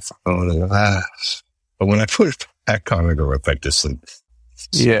 look at my phone, and but when I put it back on, I go right back to sleep.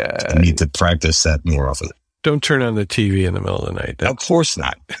 Yeah. I need to practice that more often. Don't turn on the TV in the middle of the night. Of course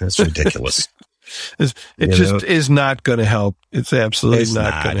not. That's ridiculous. It is not going to help. It's absolutely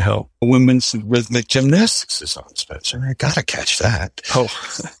not going to help. Women's rhythmic gymnastics is on, Spencer. I got to catch that. Oh,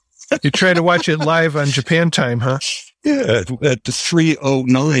 you try to watch it live on Japan time, huh? Yeah, at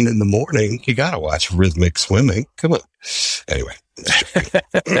 3:09 in the morning, you got to watch rhythmic swimming. Come on. Anyway.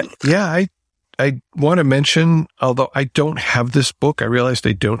 Yeah, I want to mention, although I don't have this book, I realized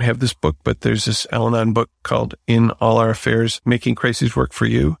I don't have this book, but there's this Al-Anon book called In All Our Affairs, Making Crises Work for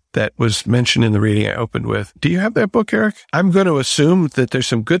You, that was mentioned in the reading I opened with. Do you have that book, Eric? I'm going to assume that there's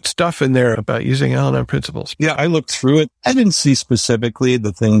some good stuff in there about using Al-Anon principles. Yeah, I looked through it. I didn't see specifically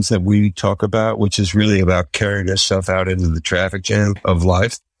the things that we talk about, which is really about carrying yourself out into the traffic jam of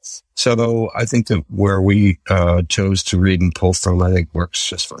life. So though I think that where we chose to read and pull from, I think works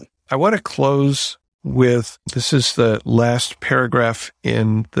just fine. I want to close with, this is the last paragraph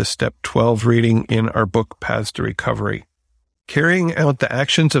in the Step 12 reading in our book, Paths to Recovery. Carrying out the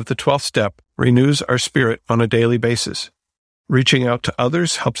actions of the 12th step renews our spirit on a daily basis. Reaching out to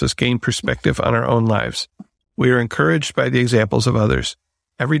others helps us gain perspective on our own lives. We are encouraged by the examples of others.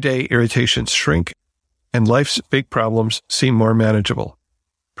 Every day, irritations shrink, and life's big problems seem more manageable.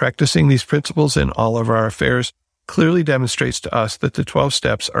 Practicing these principles in all of our affairs clearly demonstrates to us that the 12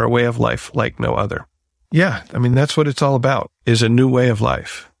 steps are a way of life like no other. Yeah, I mean, that's what it's all about, is a new way of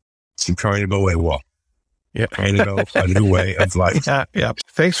life. I'm trying to go away well. Yeah. Trying to go a new way of life. Yeah.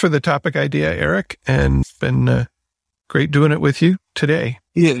 Thanks for the topic idea, Eric, and it's been great doing it with you today.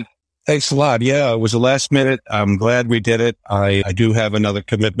 Yeah, thanks a lot. Yeah, it was a last minute. I'm glad we did it. I do have another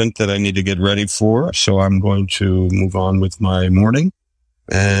commitment that I need to get ready for, so I'm going to move on with my morning.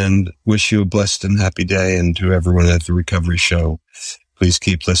 And wish you a blessed and happy day. And to everyone at the Recovery Show, please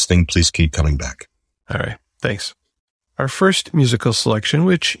keep listening. Please keep coming back. All right. Thanks. Our first musical selection,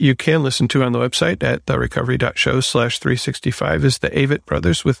 which you can listen to on the website at therecovery.show/365, is the Avett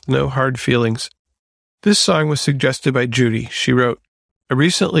Brothers with No Hard Feelings. This song was suggested by Judy. She wrote, I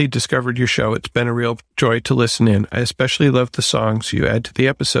recently discovered your show. It's been a real joy to listen in. I especially love the songs you add to the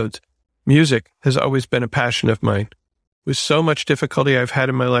episodes. Music has always been a passion of mine. With so much difficulty I've had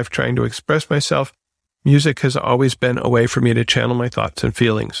in my life trying to express myself, music has always been a way for me to channel my thoughts and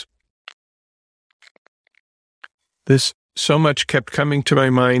feelings. This so much keeps coming to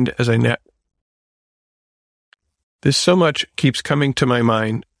my mind as I This keeps coming to my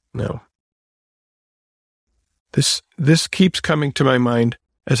mind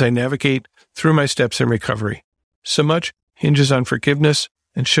as I navigate through my steps in recovery. So much hinges on forgiveness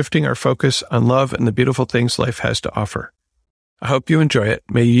and shifting our focus on love and the beautiful things life has to offer. I hope you enjoy it.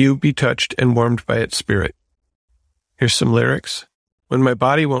 May you be touched and warmed by its spirit. Here's some lyrics. When my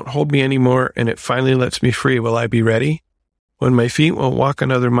body won't hold me anymore and it finally lets me free, will I be ready? When my feet won't walk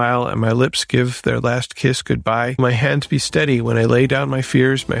another mile and my lips give their last kiss goodbye, will my hands be steady when I lay down my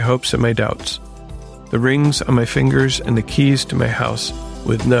fears, my hopes, and my doubts. The rings on my fingers and the keys to my house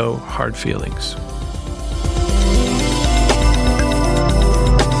with no hard feelings.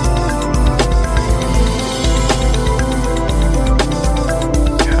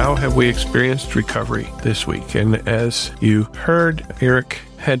 How have we experienced recovery this week? And as you heard, Eric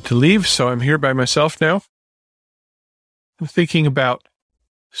had to leave, so I'm here by myself now. I'm thinking about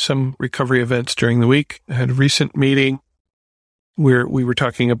some recovery events during the week. I had a recent meeting where we were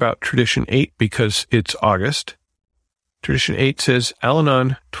talking about Tradition 8 because it's August. Tradition 8 says,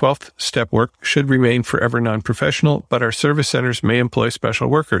 Al-Anon 12th step work should remain forever non-professional, but our service centers may employ special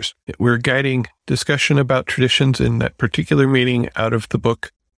workers. We're guiding discussion about traditions in that particular meeting out of the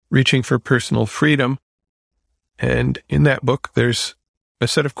book Reaching for Personal Freedom. And in that book, there's a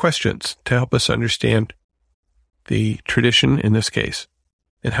set of questions to help us understand the tradition in this case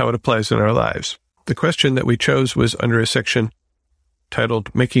and how it applies in our lives. The question that we chose was under a section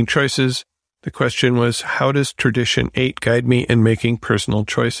titled Making Choices. The question was, how does Tradition 8 guide me in making personal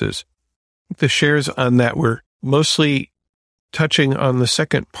choices? The shares on that were mostly touching on the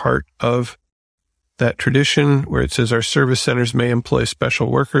second part of that tradition, where it says our service centers may employ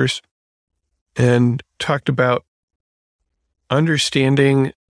special workers, and talked about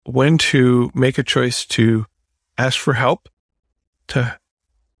understanding when to make a choice to ask for help, to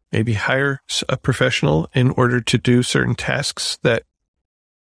maybe hire a professional in order to do certain tasks that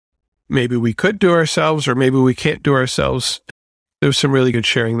maybe we could do ourselves or maybe we can't do ourselves. There was some really good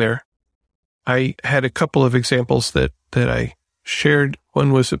sharing there. I had a couple of examples that I shared.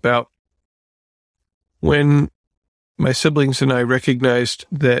 One was about when my siblings and I recognized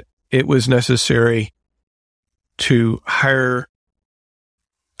that it was necessary to hire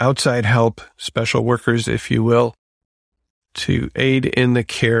outside help, special workers, if you will, to aid in the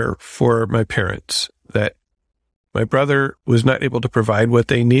care for my parents, that my brother was not able to provide what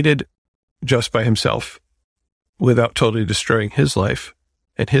they needed just by himself without totally destroying his life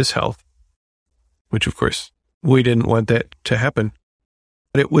and his health, which of course we didn't want that to happen.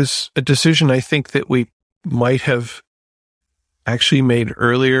 But it was a decision I think that we might have actually made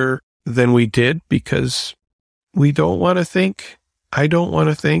earlier than we did, because I don't want to think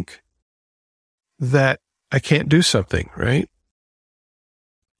that I can't do something, right?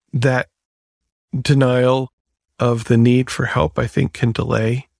 That denial of the need for help, I think, can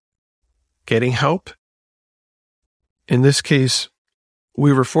delay getting help. In this case,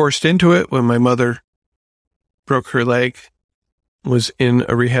 we were forced into it when my mother broke her leg, was in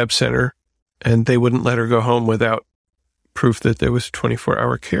a rehab center, and they wouldn't let her go home without proof that there was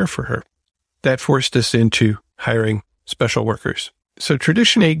 24-hour care for her. That forced us into hiring special workers. So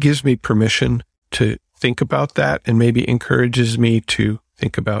Tradition 8 gives me permission to think about that, and maybe encourages me to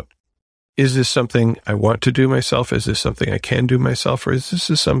think about, is this something I want to do myself? Is this something I can do myself? Or is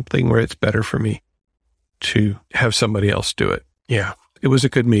this something where it's better for me to have somebody else do it? Yeah, it was a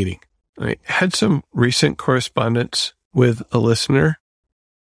good meeting. I had some recent correspondence with a listener,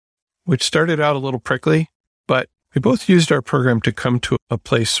 which started out a little prickly, but we both used our program to come to a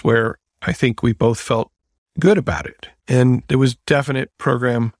place where I think we both felt good about it. And there was definite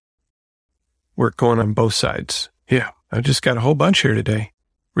program work going on both sides. Yeah, I just got a whole bunch here today.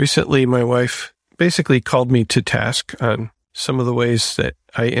 Recently, my wife basically called me to task on some of the ways that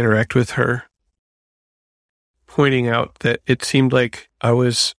I interact with her, pointing out that it seemed like I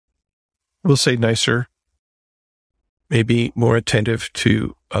was, we'll say, nicer, maybe more attentive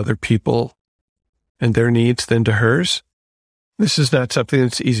to other people and their needs than to hers. This is not something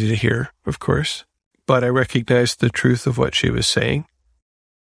that's easy to hear, of course, but I recognized the truth of what she was saying.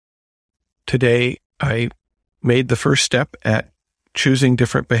 Today, I made the first step at choosing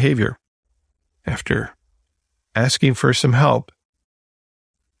different behavior. After asking for some help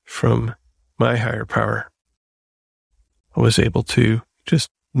from my higher power, I was able to just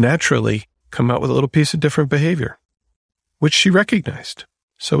naturally come out with a little piece of different behavior, which she recognized.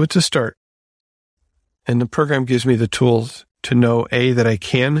 So it's a start. And the program gives me the tools to know, A, that I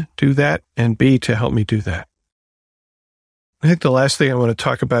can do that, and B, to help me do that. I think the last thing I want to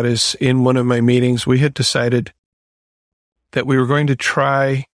talk about is, in one of my meetings, we had decided that we were going to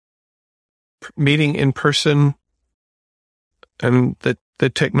try meeting in person, and that the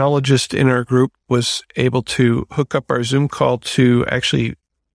technologist in our group was able to hook up our Zoom call to actually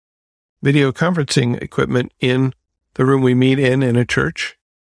video conferencing equipment in the room we meet in a church.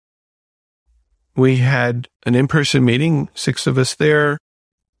 We had an in-person meeting, 6 of us there,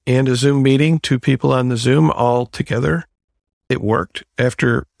 and a Zoom meeting, 2 people on the Zoom, all together. It worked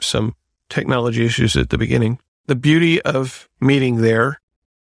after some technology issues at the beginning. The beauty of meeting there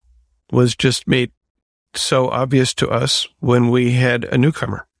was just made so obvious to us when we had a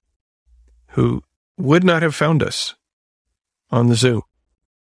newcomer who would not have found us on the Zoom.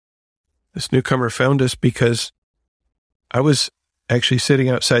 This newcomer found us because I was actually sitting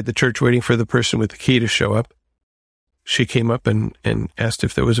outside the church waiting for the person with the key to show up. She came up and asked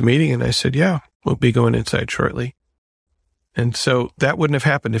if there was a meeting, and I said, yeah, we'll be going inside shortly. And so that wouldn't have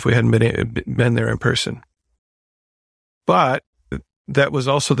happened if we hadn't been there in person. But that was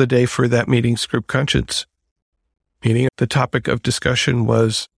also the day for that meeting's group conscience meeting. The topic of discussion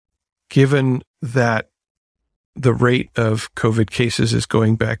was, given that the rate of COVID cases is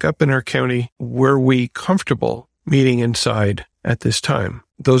going back up in our county, were we comfortable meeting inside at this time?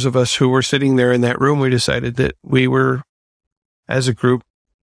 Those of us who were sitting there in that room, we decided that we were, as a group,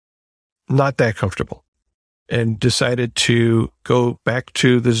 not that comfortable, and decided to go back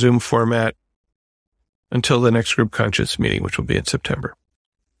to the Zoom format until the next group conscience meeting, which will be in September.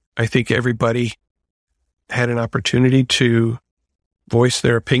 I think everybody had an opportunity to voice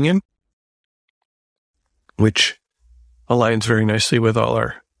their opinion, which aligns very nicely with all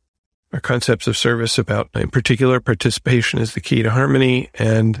our concepts of service about, in particular, participation is the key to harmony,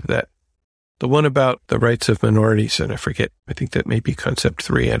 and that the one about the rights of minorities, and I forget, I think that may be concept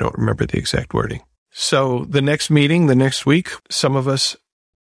 3. I don't remember the exact wording. So the next meeting, the next week, some of us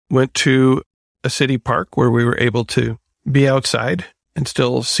went to a city park where we were able to be outside and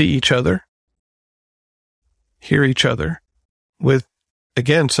still see each other, hear each other, with,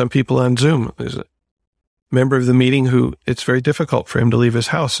 again, some people on Zoom. There's a member of the meeting who it's very difficult for him to leave his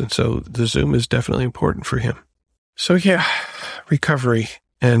house, and so the Zoom is definitely important for him. So yeah, recovery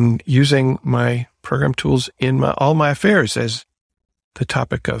and using my program tools in all my affairs, as the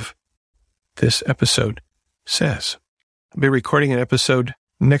topic of this episode says. I'll be recording an episode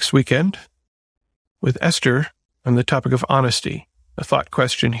next weekend with Esther on the topic of honesty. A thought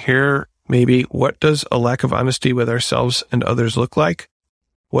question here, maybe, what does a lack of honesty with ourselves and others look like?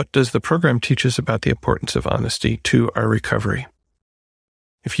 What does the program teach us about the importance of honesty to our recovery?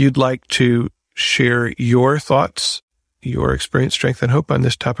 If you'd like to share your thoughts, your experience, strength, and hope on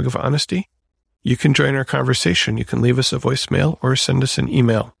this topic of honesty, you can join our conversation. You can leave us a voicemail or send us an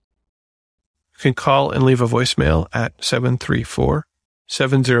email. You can call and leave a voicemail at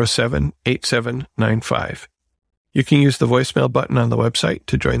 734-707-8795. You can use the voicemail button on the website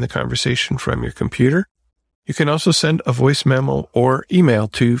to join the conversation from your computer. You can also send a voice memo or email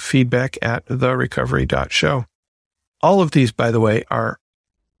to feedback@therecovery.show. All of these, by the way, are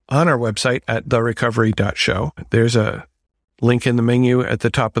on our website at therecovery.show. There's a link in the menu at the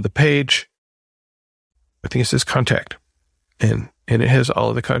top of the page. I think it says contact, and it has all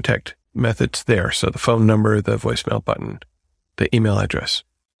of the contact methods there. So the phone number, the voicemail button, the email address.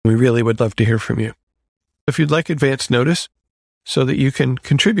 We really would love to hear from you. If you'd like advance notice so that you can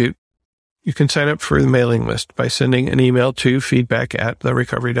contribute, you can sign up for the mailing list by sending an email to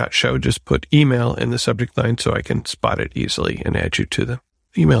feedback@therecovery.show. Just put email in the subject line so I can spot it easily and add you to the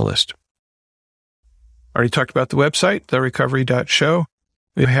email list. Already talked about the website, therecovery.show.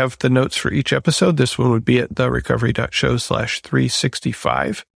 We have the notes for each episode. This one would be at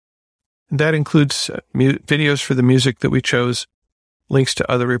therecovery.show/365. And that includes videos for the music that we chose, links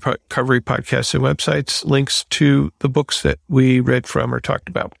to other recovery podcasts and websites, links to the books that we read from or talked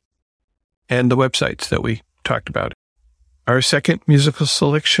about, and the websites that we talked about. Our second musical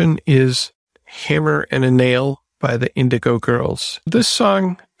selection is Hammer and a Nail by the Indigo Girls. This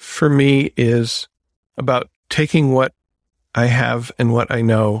song, for me, is about taking what I have and what I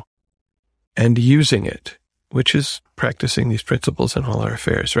know and using it, which is practicing these principles in all our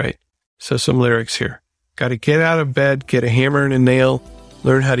affairs, right? So some lyrics here. Got to get out of bed, get a hammer and a nail,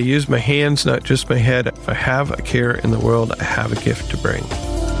 learn how to use my hands, not just my head. If I have a care in the world, I have a gift to bring.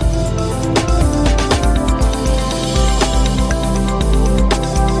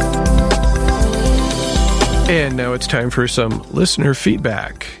 And now it's time for some listener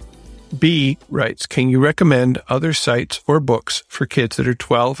feedback. B writes, can you recommend other sites or books for kids that are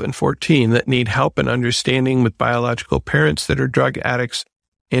 12 and 14 that need help in understanding with biological parents that are drug addicts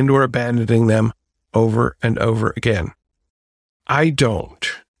and or abandoning them over and over again? I don't.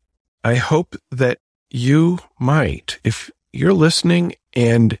 I hope that you might. If you're listening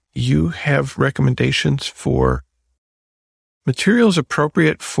and you have recommendations for materials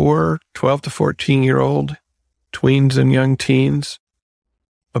appropriate for 12 to 14-year-old tweens and young teens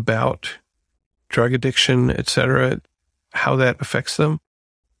about drug addiction, etc., how that affects them,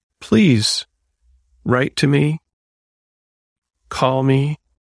 please write to me, call me,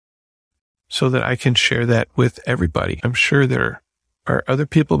 so that I can share that with everybody. I'm sure there are other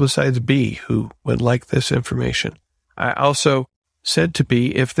people besides B who would like this information. I also said to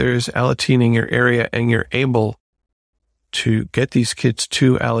B, if there's Alateen in your area and you're able to get these kids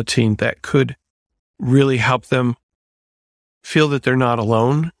to Alateen, that could really help them feel that they're not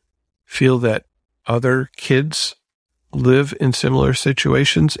alone, feel that other kids live in similar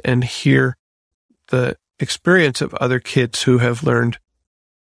situations, and hear the experience of other kids who have learned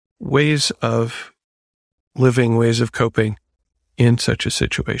ways of living, ways of coping in such a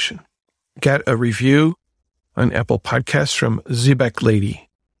situation. Got a review on Apple Podcasts from Zebek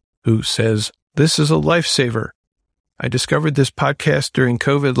Lady, who says, this is a lifesaver. I discovered this podcast during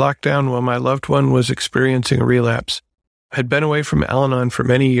COVID lockdown while my loved one was experiencing a relapse. I had been away from Al-Anon for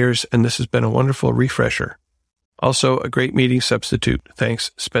many years, and this has been a wonderful refresher. Also, a great meeting substitute. Thanks,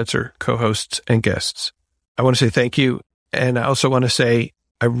 Spencer, co-hosts, and guests. I want to say thank you, and I also want to say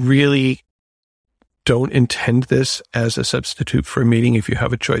I really don't intend this as a substitute for a meeting. If you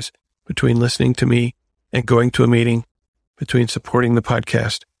have a choice between listening to me and going to a meeting, between supporting the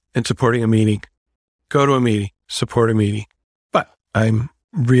podcast and supporting a meeting, go to a meeting, support a meeting. But I'm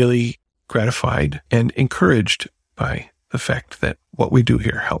really gratified and encouraged by the fact that what we do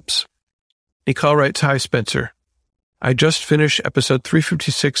here helps. Nicole writes, "Hi, Spencer. I just finished episode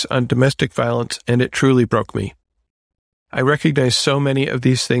 356 on domestic violence, and it truly broke me. I recognize so many of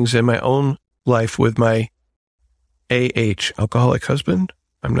these things in my own life with my AH, alcoholic husband?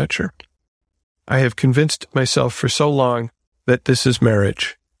 I'm not sure. I have convinced myself for so long that this is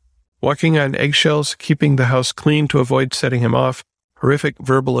marriage. Walking on eggshells, keeping the house clean to avoid setting him off, horrific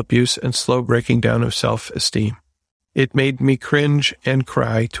verbal abuse, and slow breaking down of self-esteem. It made me cringe and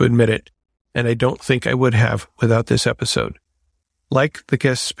cry to admit it, and I don't think I would have without this episode. Like the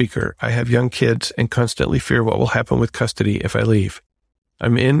guest speaker, I have young kids and constantly fear what will happen with custody if I leave.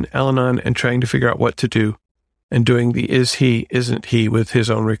 I'm in Al-Anon and trying to figure out what to do, and doing the is he, isn't he with his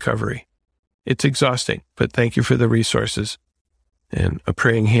own recovery. It's exhausting, but thank you for the resources." And a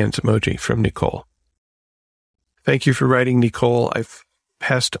praying hands emoji from Nicole. Thank you for writing, Nicole. I've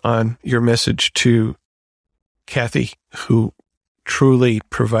passed on your message to Kathy, who truly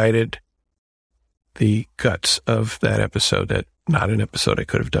provided the guts of that episode. That not an episode I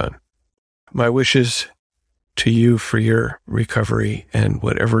could have done. My wishes to you for your recovery and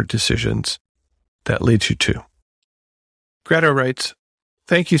whatever decisions that leads you to. Greta writes,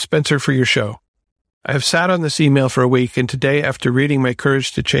 "Thank you, Spencer, for your show. I have sat on this email for a week, and today, after reading my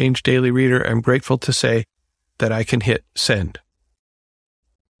Courage to Change daily reader, I'm grateful to say that I can hit send.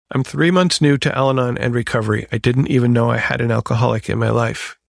 I'm 3 months new to Al-Anon and recovery. I didn't even know I had an alcoholic in my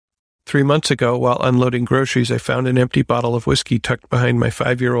life. 3 months ago, while unloading groceries, I found an empty bottle of whiskey tucked behind my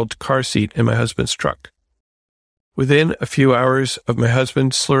 5-year-old car seat in my husband's truck. Within a few hours of my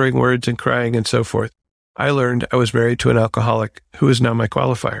husband slurring words and crying and so forth, I learned I was married to an alcoholic who is now my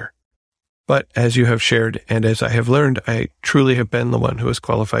qualifier. But as you have shared, and as I have learned, I truly have been the one who has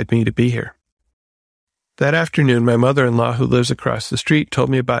qualified me to be here. That afternoon, my mother-in-law, who lives across the street, told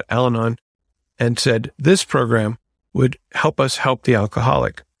me about Al-Anon and said this program would help us help the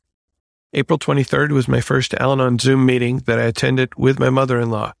alcoholic. April 23rd was my first Al-Anon Zoom meeting that I attended with my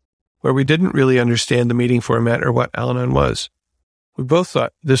mother-in-law, where we didn't really understand the meeting format or what Al-Anon was. We both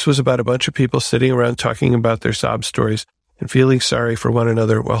thought this was about a bunch of people sitting around talking about their sob stories and feeling sorry for one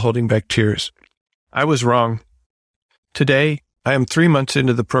another while holding back tears. I was wrong. Today, I am 3 months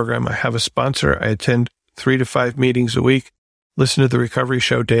into the program. I have a sponsor. I attend 3 to 5 meetings a week, listen to the recovery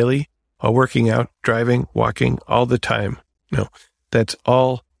show daily, while working out, driving, walking, all the time. No, that's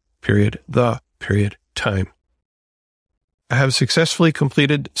all, time. I have successfully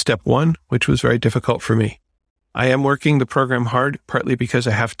completed step 1, which was very difficult for me. I am working the program hard, partly because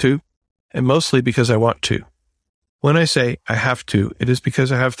I have to, and mostly because I want to. When I say I have to, it is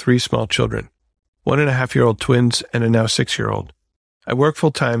because I have 3 small children, 1.5-year-old twins and a now 6-year-old. I work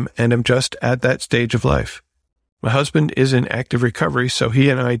full-time and am just at that stage of life. My husband is in active recovery, so he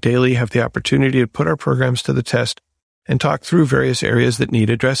and I daily have the opportunity to put our programs to the test and talk through various areas that need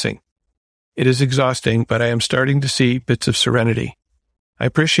addressing. It is exhausting, but I am starting to see bits of serenity. I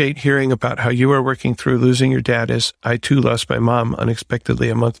appreciate hearing about how you are working through losing your dad, as I too lost my mom unexpectedly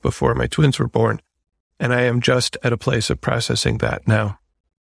a month before my twins were born, and I am just at a place of processing that now.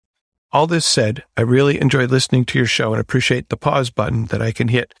 All this said, I really enjoy listening to your show and appreciate the pause button that I can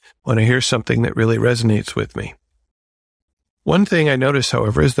hit when I hear something that really resonates with me. One thing I notice,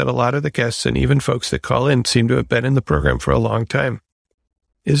 however, is that a lot of the guests and even folks that call in seem to have been in the program for a long time.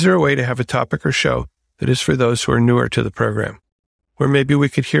 Is there a way to have a topic or show that is for those who are newer to the program? Where maybe we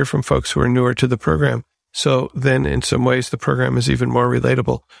could hear from folks who are newer to the program, so then in some ways the program is even more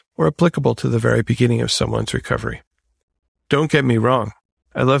relatable or applicable to the very beginning of someone's recovery. Don't get me wrong.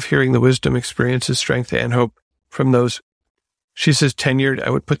 I love hearing the wisdom, experiences, strength, and hope from those, she says tenured, I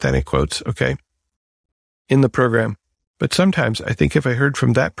would put that in quotes, okay, in the program. But sometimes I think if I heard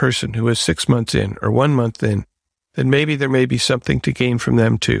from that person who is 6 months in or 1 month in, then maybe there may be something to gain from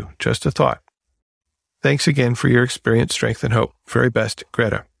them too. Just a thought. Thanks again for your experience, strength, and hope. Very best,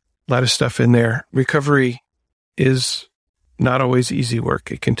 Greta. A lot of stuff in there. Recovery is not always easy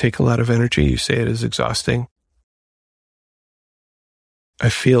work. It can take a lot of energy. You say it is exhausting. I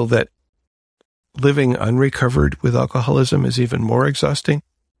feel that living unrecovered with alcoholism is even more exhausting,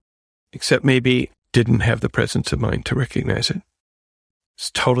 except maybe didn't have the presence of mind to recognize it. It's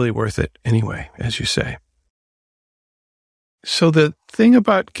totally worth it anyway, as you say. So the thing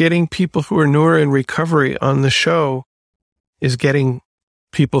about getting people who are newer in recovery on the show is getting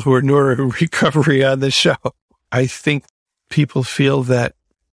people who are newer in recovery on the show. I think people feel that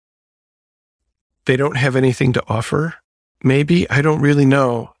they don't have anything to offer. Maybe, I don't really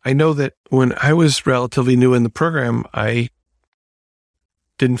know. I know that when I was relatively new in the program, I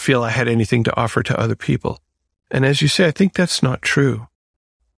didn't feel I had anything to offer to other people. And as you say, I think that's not true.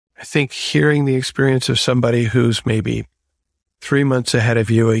 I think hearing the experience of somebody who's maybe 3 months ahead of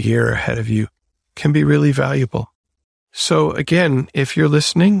you, a year ahead of you, can be really valuable. So again, if you're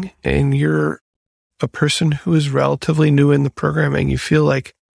listening and you're a person who is relatively new in the program and you feel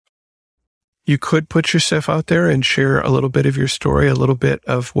like you could put yourself out there and share a little bit of your story, a little bit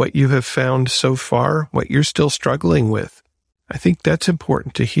of what you have found so far, what you're still struggling with, I think that's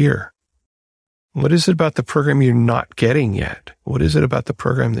important to hear. What is it about the program you're not getting yet? What is it about the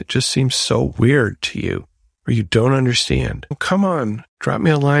program that just seems so weird to you or you don't understand? Well, come on, drop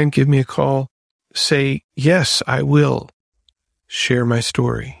me a line, give me a call. Say, yes, I will share my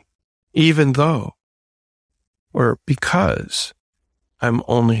story, even though or because I'm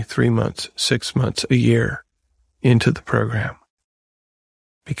only 3 months, 6 months, a year into the program.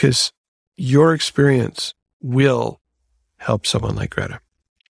 Because your experience will help someone like Greta.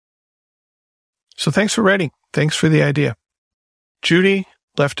 So thanks for writing. Thanks for the idea. Judy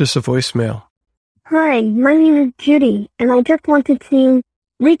left us a voicemail. Hi, my name is Judy, and I just wanted to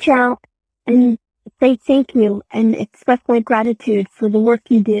reach out and say thank you and express my gratitude for the work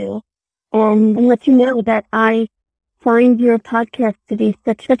you do, and let you know that I find your podcast to be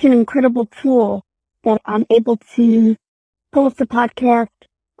such an incredible tool that I'm able to post a podcast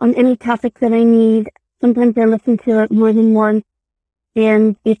on any topic that I need. Sometimes I listen to it more than once,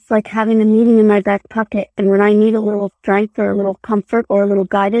 and it's like having a meeting in my back pocket. And when I need a little strength or a little comfort or a little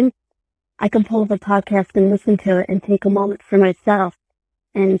guidance, I can pull up a podcast and listen to it and take a moment for myself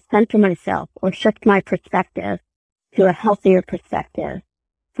and center myself or shift my perspective to a healthier perspective.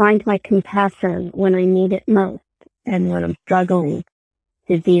 Find my compassion when I need it most and when I'm struggling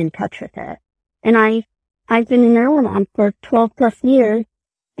to be in touch with it. And I've been in Al-Anon for 12 plus years,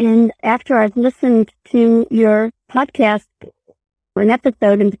 and after I've listened to your podcast, or an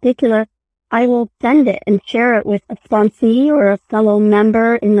episode in particular, I will send it and share it with a sponsee or a fellow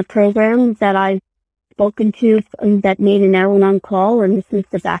member in the program that I've spoken to that made an Al-Anon call, and this is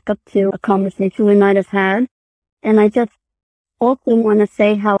the backup to a conversation we might have had. And I just also want to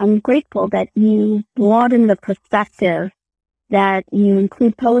say how I'm grateful that you broaden the perspective, that you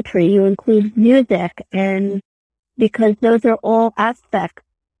include poetry, you include music, and because those are all aspects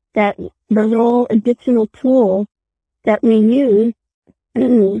that those are all additional tools that we use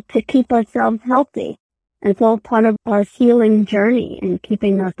to keep ourselves healthy. And it's all part of our healing journey and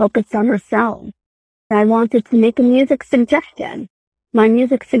keeping our focus on ourselves. I wanted to make a music suggestion. My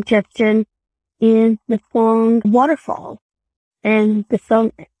music suggestion is the song Waterfall. And the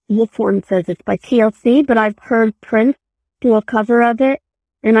song, this one says it's by TLC, but I've heard Prince do a cover of it,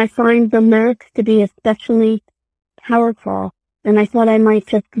 and I find the lyrics to be especially powerful, and I thought I might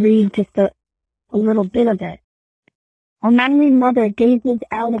just read just a little bit of it. A memory mother gazes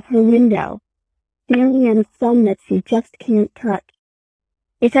out of her window, staring at a sun that she just can't touch.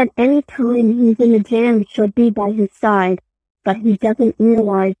 If at any time he's in a jam, she'll be by his side, but he doesn't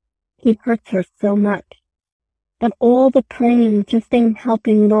realize he hurts her so much. But all the praying just ain't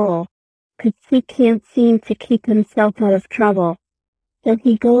helping at all, 'cause he can't seem to keep himself out of trouble. So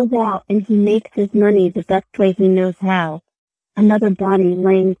he goes out and he makes his money the best way he knows how. Another body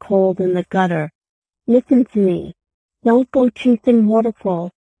laying cold in the gutter. Listen to me. Don't go chasing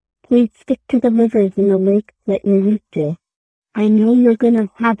waterfalls. Please stick to the rivers and the lakes that you're used to. I know you're gonna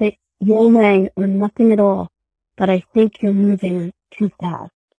have it your way or nothing at all, but I think you're moving too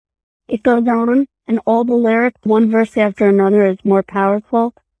fast. It goes on, and all the lyrics, one verse after another, is more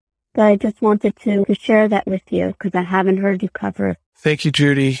powerful. But I just wanted to share that with you because I haven't heard you cover it. Thank you,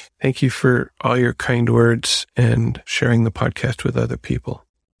 Judy. Thank you for all your kind words and sharing the podcast with other people,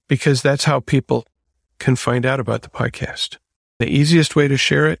 because that's how people can find out about the podcast. The easiest way to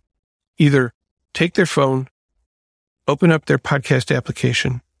share it, either take their phone, open up their podcast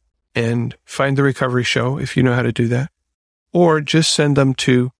application, and find The Recovery Show if you know how to do that, or just send them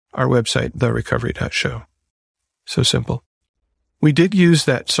to our website, therecovery.show. So simple. We did use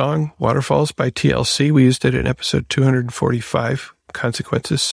that song, Waterfalls by TLC. We used it in episode 245,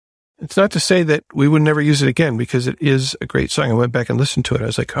 Consequences. It's not to say that we would never use it again, because it is a great song. I went back and listened to it. I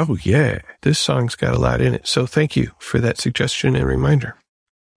was like, oh yeah, this song's got a lot in it. So thank you for that suggestion and reminder.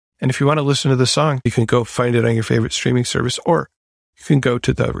 And if you want to listen to the song, you can go find it on your favorite streaming service, or you can go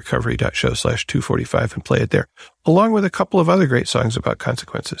to therecovery.show/245 and play it there, along with a couple of other great songs about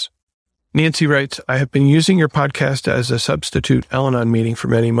consequences. Nancy writes, I have been using your podcast as a substitute Al-Anon meeting for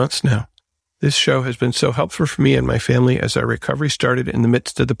many months now. This show has been so helpful for me and my family as our recovery started in the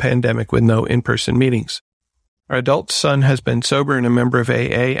midst of the pandemic with no in-person meetings. Our adult son has been sober and a member of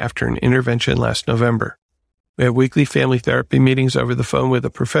AA after an intervention last November. We have weekly family therapy meetings over the phone with a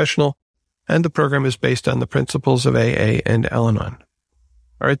professional, and the program is based on the principles of AA and Al-Anon.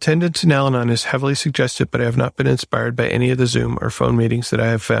 Our attendance in Al-Anon is heavily suggested, but I have not been inspired by any of the Zoom or phone meetings that I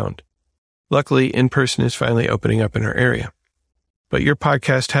have found. Luckily, in-person is finally opening up in our area. But your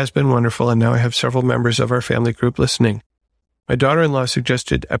podcast has been wonderful, and now I have several members of our family group listening. My daughter-in-law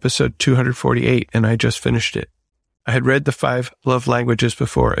suggested episode 248, and I just finished it. I had read the 5 love languages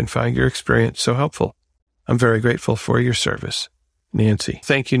before and found your experience so helpful. I'm very grateful for your service. Nancy.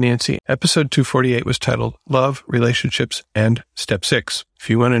 Thank you, Nancy. Episode 248 was titled Love, Relationships, and Step 6. If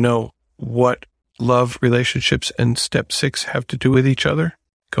you want to know what love, relationships, and Step 6 have to do with each other,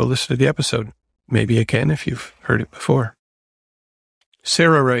 go listen to the episode. Maybe again if you've heard it before.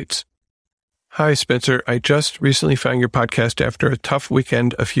 Sarah writes, Hi, Spencer. I just recently found your podcast after a tough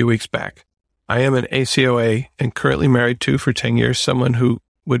weekend a few weeks back. I am an ACOA and currently married to, for 10 years, someone who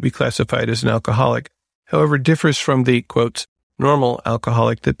would be classified as an alcoholic, however differs from the, quotes, normal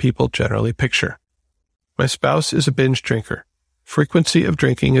alcoholic that people generally picture. My spouse is a binge drinker. Frequency of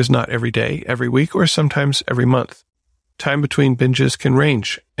drinking is not every day, every week, or sometimes every month. Time between binges can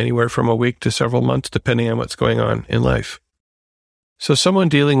range anywhere from a week to several months, depending on what's going on in life. So someone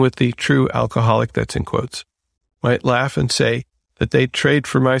dealing with the true alcoholic, that's in quotes, might laugh and say that they'd trade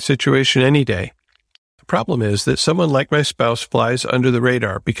for my situation any day. The problem is that someone like my spouse flies under the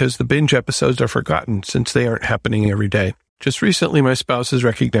radar because the binge episodes are forgotten since they aren't happening every day. Just recently, my spouse is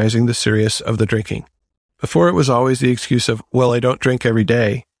recognizing the seriousness of the drinking. Before, it was always the excuse of, well, I don't drink every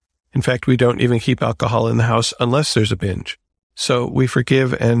day. In fact, we don't even keep alcohol in the house unless there's a binge. So we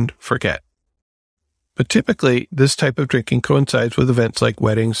forgive and forget. But typically, this type of drinking coincides with events like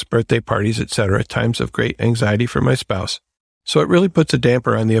weddings, birthday parties, etc., times of great anxiety for my spouse. So it really puts a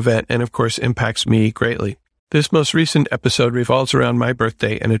damper on the event and, of course, impacts me greatly. This most recent episode revolves around my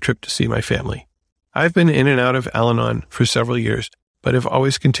birthday and a trip to see my family. I've been in and out of Al-Anon for several years, but have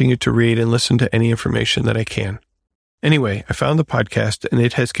always continued to read and listen to any information that I can. Anyway, I found the podcast, and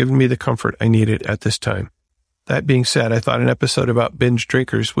it has given me the comfort I needed at this time. That being said, I thought an episode about binge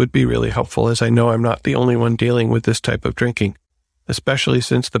drinkers would be really helpful, as I know I'm not the only one dealing with this type of drinking, especially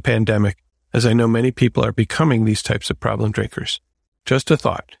since the pandemic, as I know many people are becoming these types of problem drinkers. Just a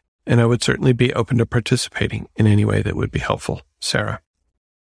thought, and I would certainly be open to participating in any way that would be helpful. Sarah.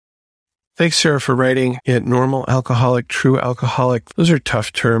 Thanks, Sarah, for writing. Yet normal alcoholic, true alcoholic, those are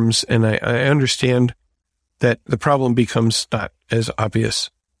tough terms, and I understand that the problem becomes not as obvious.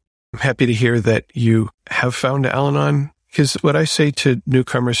 I'm happy to hear that you have found Al-Anon, because what I say to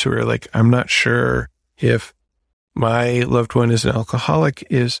newcomers who are like, I'm not sure if my loved one is an alcoholic,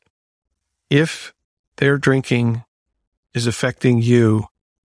 is if their drinking is affecting you,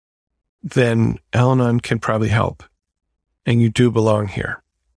 then Al-Anon can probably help, and you do belong here.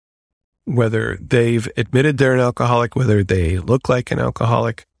 Whether they've admitted they're an alcoholic, whether they look like an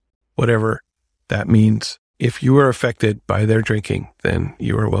alcoholic, whatever that means. If you are affected by their drinking, then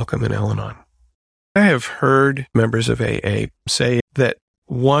you are welcome in Al-Anon. I have heard members of AA say that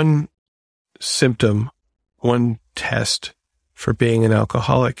one symptom, one test for being an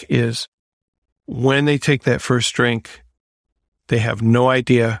alcoholic is when they take that first drink, they have no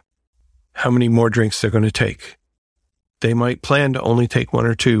idea how many more drinks they're going to take. They might plan to only take 1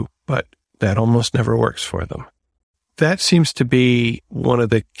 or 2, but that almost never works for them. That seems to be one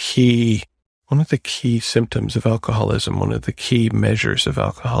of the key symptoms of alcoholism, one of the key measures of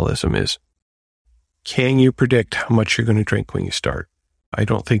alcoholism is, can you predict how much you're going to drink when you start? I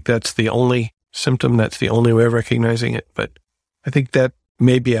don't think that's the only symptom, that's the only way of recognizing it, but I think that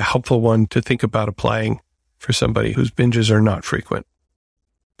may be a helpful one to think about applying for somebody whose binges are not frequent,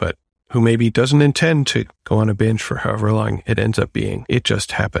 but who maybe doesn't intend to go on a binge for however long it ends up being. It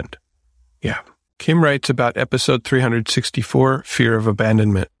just happened. Yeah. Kim writes about episode 364, Fear of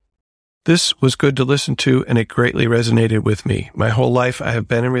Abandonment. This was good to listen to, and it greatly resonated with me. My whole life, I have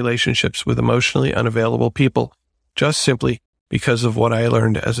been in relationships with emotionally unavailable people, just simply because of what I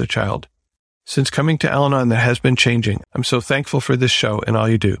learned as a child. Since coming to Al-Anon, that has been changing. I'm so thankful for this show and all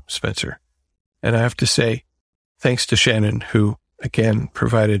you do, Spencer. And I have to say, thanks to Shannon, who, again,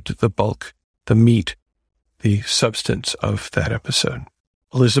 provided the bulk, the meat, the substance of that episode.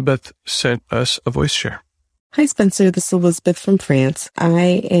 Elizabeth sent us a voice share. Hi, Spencer. This is Elizabeth from France.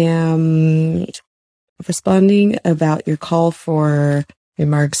 I am responding about your call for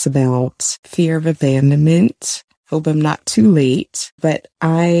remarks about fear of abandonment. Hope I'm not too late, but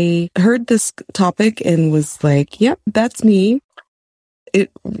I heard this topic and was like, yep, that's me.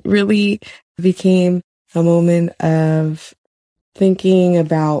 It really became a moment of thinking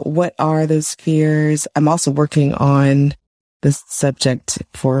about what are those fears. I'm also working on this subject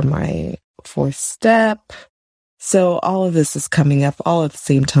for my 4th step. So all of this is coming up all at the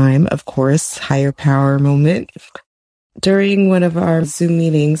same time, of course, higher power moment. During one of our Zoom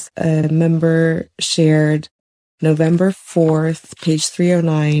meetings, a member shared November 4th, page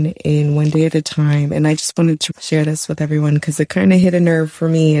 309 in One Day at a Time. And I just wanted to share this with everyone because it kind of hit a nerve for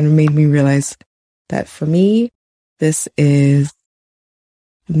me and made me realize that for me, this is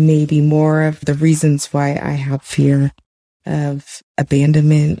maybe more of the reasons why I have fear of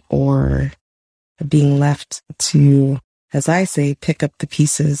abandonment or being left to, as I say, pick up the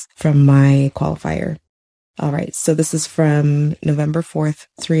pieces from my qualifier. All right. So this is from November 4th,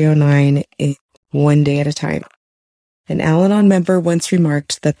 309 in One Day at a Time. An Al-Anon member once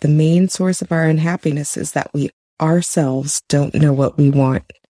remarked that the main source of our unhappiness is that we ourselves don't know what we want.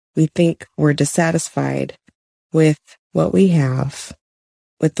 We think we're dissatisfied with what we have,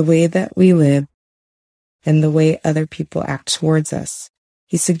 with the way that we live, and the way other people act towards us.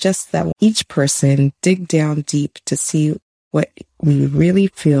 He suggests that each person dig down deep to see what we really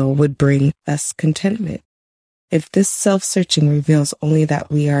feel would bring us contentment. If this self-searching reveals only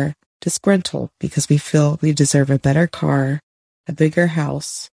that we are disgruntled because we feel we deserve a better car, a bigger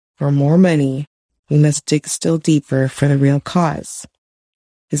house, or more money, we must dig still deeper for the real cause.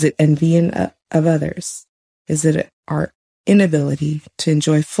 Is it envy of others? Is it our inability to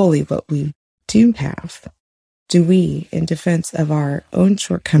enjoy fully what we do have? Do we, in defense of our own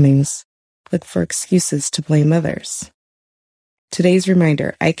shortcomings, look for excuses to blame others? Today's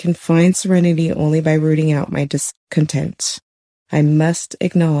reminder, I can find serenity only by rooting out my discontent. I must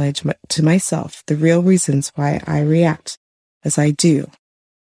acknowledge to myself the real reasons why I react as I do.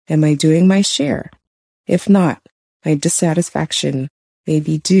 Am I doing my share? If not, my dissatisfaction may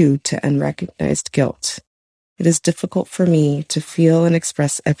be due to unrecognized guilt. It is difficult for me to feel and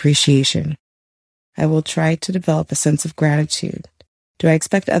express appreciation. I will try to develop a sense of gratitude. Do I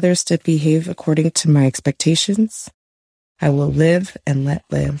expect others to behave according to my expectations? I will live and let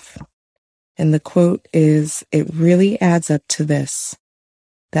live. And the quote is, it really adds up to this,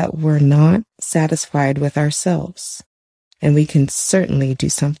 that we're not satisfied with ourselves, and we can certainly do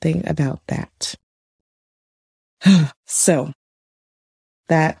something about that. So,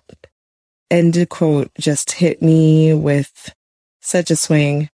 that ended quote just hit me with such a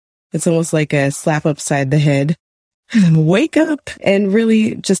swing. It's almost like a slap upside the head. Wake up! And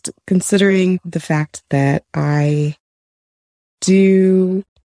really just considering the fact that I do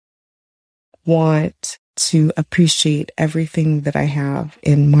want to appreciate everything that I have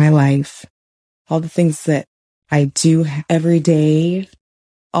in my life, all the things that I do every day,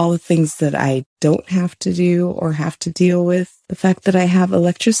 all the things that I don't have to do or have to deal with, the fact that I have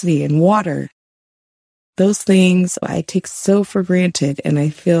electricity and water. Those things I take so for granted, and I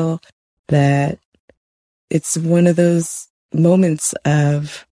feel that it's one of those moments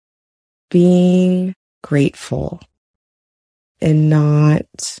of being grateful and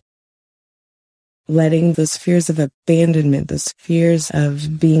not letting those fears of abandonment, those fears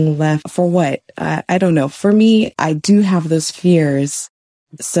of being left for what? I don't know. For me, I do have those fears.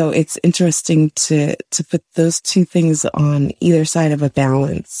 So it's interesting to put those two things on either side of a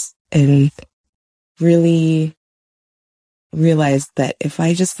balance and really realize that if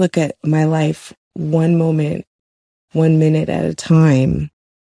I just look at my life one moment, 1 minute at a time,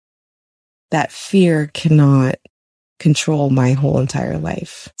 that fear cannot control my whole entire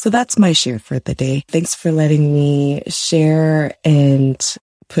life. So that's my share for the day. Thanks for letting me share and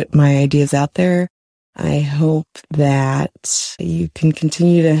put my ideas out there. I hope that you can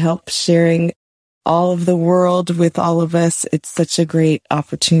continue to help sharing all of the world with all of us. It's such a great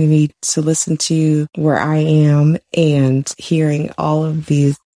opportunity to listen to where I am, and hearing all of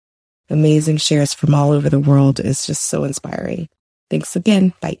these amazing shares from all over the world is just so inspiring. Thanks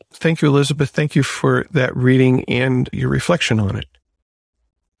again. Bye. Thank you, Elizabeth. Thank you for that reading and your reflection on it.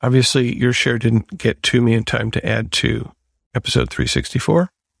 Obviously, your share didn't get to me in time to add to episode 364,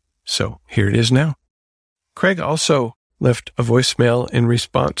 so here it is now. Craig also left a voicemail in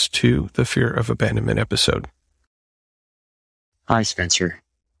response to the fear of abandonment episode. Hi, Spencer.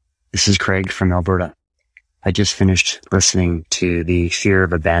 This is Craig from Alberta. I just finished listening to the fear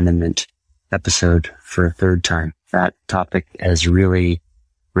of abandonment episode for a third time. That topic has really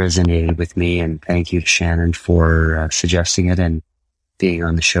resonated with me, and thank you to Shannon for suggesting it and being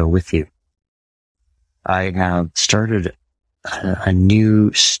on the show with you. I have started a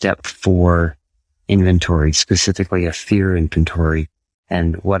new step for inventory, specifically a fear inventory.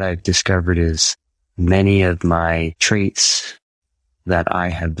 And what I've discovered is many of my traits that I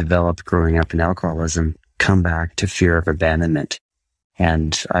have developed growing up in alcoholism come back to fear of abandonment.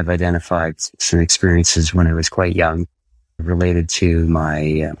 And I've identified some experiences when I was quite young related to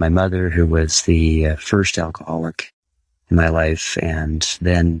my mother, who was the first alcoholic in my life, and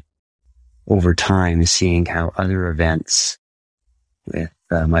then over time seeing how other events with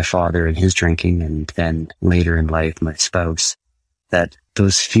my father and his drinking, and then later in life my spouse, that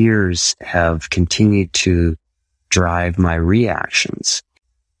those fears have continued to drive my reactions.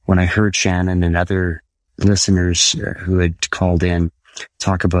 When I heard Shannon and other listeners who had called in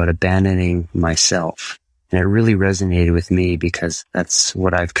talk about abandoning myself, and it really resonated with me, because that's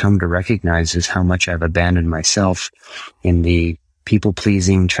what I've come to recognize, is how much I've abandoned myself in the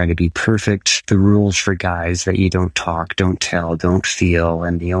people-pleasing, trying to be perfect, the rules for guys that you don't talk, don't tell, don't feel,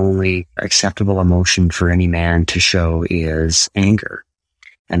 and the only acceptable emotion for any man to show is anger.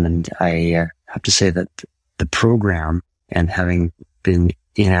 And then I have to say that the program, and having been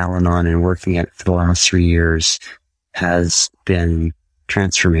in Al-Anon and working at it for the last 3 years, has been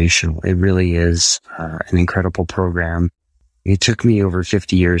transformational. It really is an incredible program. It took me over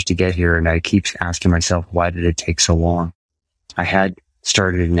 50 years to get here, and I keep asking myself, why did it take so long? I had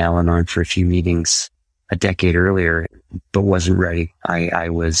started in Al-Anon for a few meetings a decade earlier, but wasn't ready. I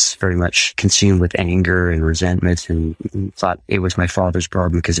was very much consumed with anger and resentment, and thought it was my father's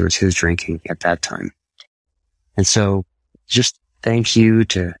problem because it was his drinking at that time. And so just thank you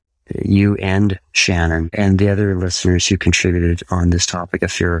to you and Shannon and the other listeners who contributed on this topic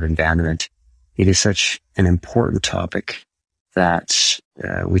of fear of abandonment. It is such an important topic that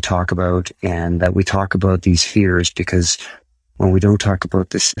we talk about, and that we talk about these fears, because when we don't talk about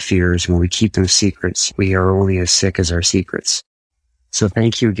these fears, when we keep them secrets, we are only as sick as our secrets. So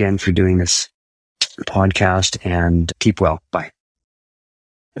thank you again for doing this podcast, and keep well. Bye.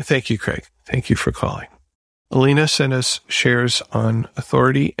 Thank you, Craig. Thank you for calling. Alina sent us shares on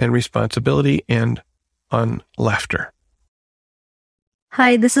authority and responsibility and on laughter.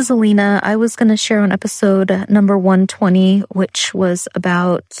 Hi, this is Alina. I was going to share on episode number 120, which was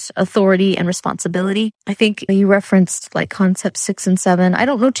about authority and responsibility. I think you referenced like concepts 6 and 7. I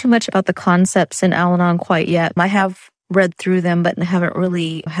don't know too much about the concepts in Al-Anon quite yet. I have read through them, but haven't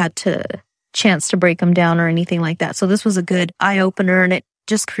really had to chance to break them down or anything like that. So this was a good eye-opener, and it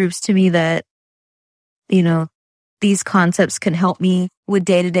just proves to me that, you know, these concepts can help me with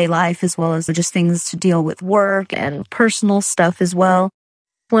day-to-day life, as well as just things to deal with work and personal stuff as well.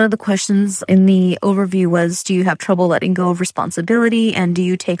 One of the questions in the overview was, do you have trouble letting go of responsibility, and do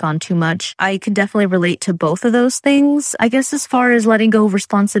you take on too much? I can definitely relate to both of those things. I guess as far as letting go of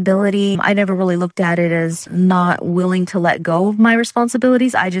responsibility, I never really looked at it as not willing to let go of my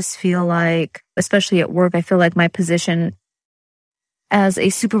responsibilities. I just feel like, especially at work, I feel like my position as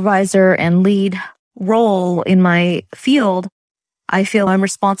a supervisor and lead role in my field, I feel I'm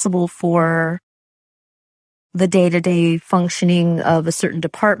responsible for the day-to-day functioning of a certain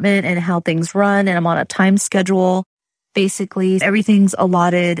department and how things run, and I'm on a time schedule. Basically, everything's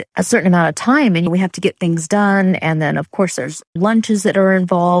allotted a certain amount of time, and we have to get things done. And then, of course, there's lunches that are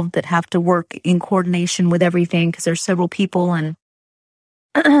involved that have to work in coordination with everything, because there's several people, and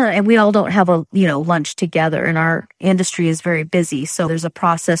and we all don't have a lunch together, and our industry is very busy. So there's a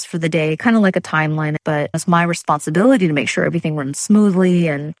process for the day, kind of like a timeline, but it's my responsibility to make sure everything runs smoothly.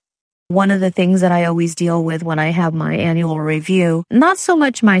 And one of the things that I always deal with when I have my annual review, not so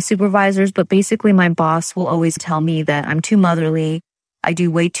much my supervisors, but basically my boss will always tell me that I'm too motherly, I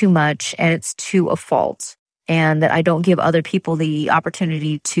do way too much, and it's to a fault, and that I don't give other people the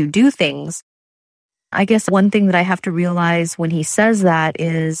opportunity to do things. I guess one thing that I have to realize when he says that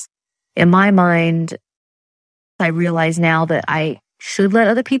is, in my mind, I realize now that I should let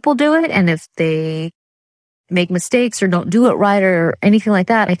other people do it, and if they make mistakes or don't do it right or anything like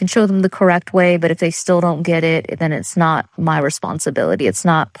that, I can show them the correct way. But if they still don't get it, then it's not my responsibility. It's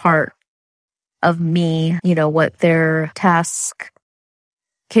not part of me, what their task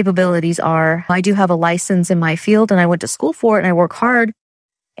capabilities are. I do have a license in my field, and I went to school for it, and I work hard.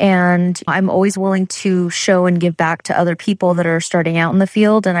 And I'm always willing to show and give back to other people that are starting out in the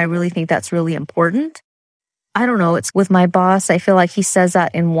field. And I really think that's really important. I don't know, it's with my boss, I feel like he says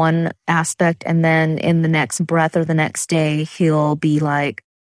that in one aspect, and then in the next breath or the next day, he'll be like,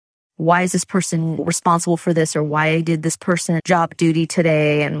 why is this person responsible for this? Or why did this person job duty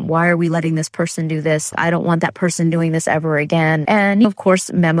today? And why are we letting this person do this? I don't want that person doing this ever again. And of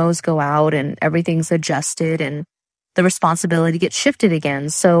course, memos go out and everything's adjusted, and the responsibility gets shifted again.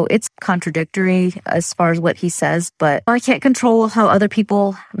 So it's contradictory as far as what he says, but I can't control how other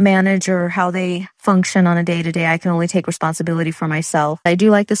people manage or how they function on a day-to-day. I can only take responsibility for myself. I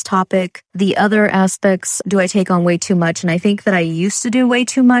do like this topic. The other aspects, do I take on way too much? And I think that I used to do way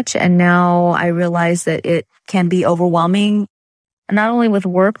too much, and now I realize that it can be overwhelming, not only with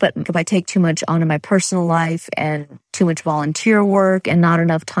work, but if I take too much on in my personal life and too much volunteer work and not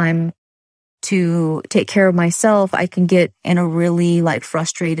enough time to take care of myself, I can get in a really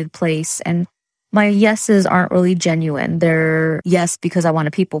frustrated place. And my yeses aren't really genuine. They're yes because I want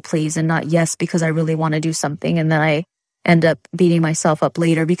to people please and not yes because I really want to do something. And then I end up beating myself up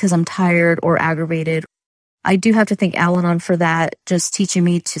later because I'm tired or aggravated. I do have to thank Al-Anon for that, just teaching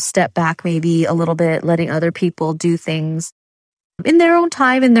me to step back maybe a little bit, letting other people do things in their own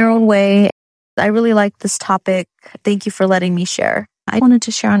time, in their own way. I really like this topic. Thank you for letting me share. I wanted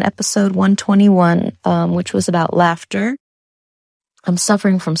to share on episode 121, which was about laughter. I'm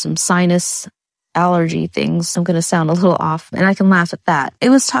suffering from some sinus allergy things. I'm going to sound a little off, and I can laugh at that. It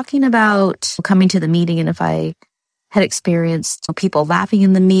was talking about coming to the meeting and if I had experienced people laughing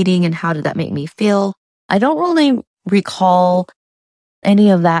in the meeting and how did that make me feel. I don't really recall any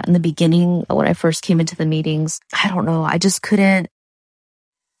of that in the beginning when I first came into the meetings. I don't know. I just couldn't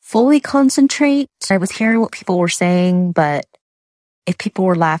fully concentrate. I was hearing what people were saying, but if people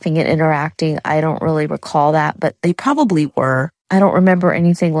were laughing and interacting, I don't really recall that, but they probably were. I don't remember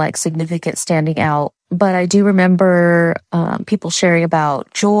anything significant standing out, but I do remember people sharing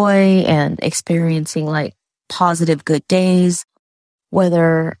about joy and experiencing positive good days,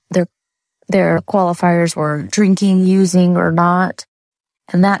 whether their qualifiers were drinking, using, or not.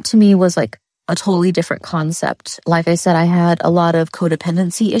 And that to me was a totally different concept. Like I said, I had a lot of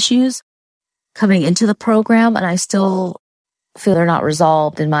codependency issues coming into the program, and I still feel they're not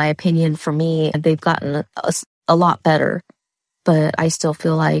resolved, in my opinion, for me. And they've gotten a lot better, but I still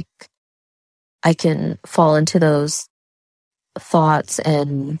feel like I can fall into those thoughts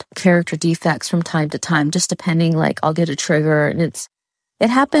and character defects from time to time, just depending, I'll get a trigger. And it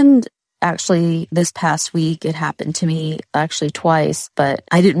happened actually this past week. It happened to me actually twice, but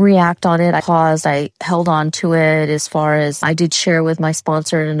I didn't react on it. I paused. I held on to it, as far as I did share with my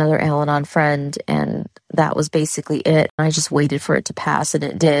sponsor and another Al-Anon friend, and that was basically it. I just waited for it to pass, and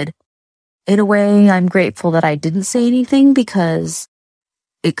it did. In a way, I'm grateful that I didn't say anything, because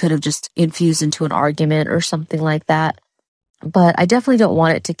it could have just infused into an argument or something like that. But I definitely don't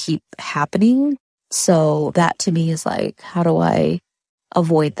want it to keep happening. So that to me is how do I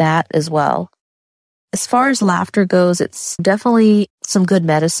avoid that as well? As far as laughter goes, it's definitely some good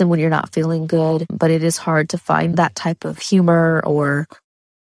medicine when you're not feeling good, but it is hard to find that type of humor or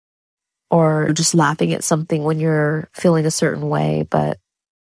just laughing at something when you're feeling a certain way. But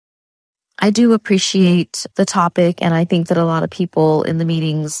I do appreciate the topic, and I think that a lot of people in the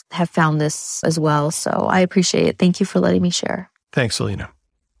meetings have found this as well. So I appreciate it. Thank you for letting me share. Thanks, Alina.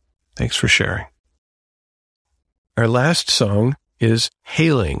 Thanks for sharing. Our last song is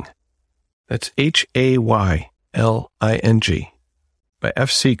Hailing. That's Hayling by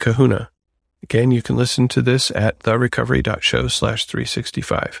FC Kahuna. Again, you can listen to this at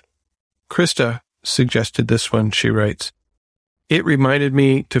therecovery.show/365. Krista suggested this one. She writes, "It reminded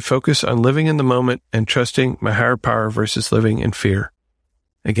me to focus on living in the moment and trusting my higher power versus living in fear."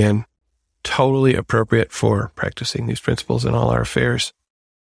 Again, totally appropriate for practicing these principles in all our affairs.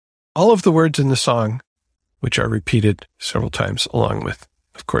 All of the words in the song, which are repeated several times along with,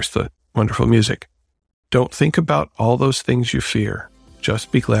 of course, the wonderful music. Don't think about all those things you fear.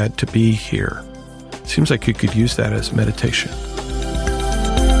 Just be glad to be here. Seems like you could use that as meditation.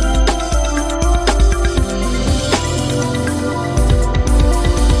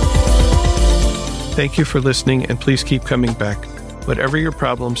 Thank you for listening, and please keep coming back. Whatever your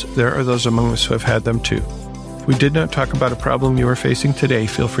problems, there are those among us who have had them too. If we did not talk about a problem you are facing today,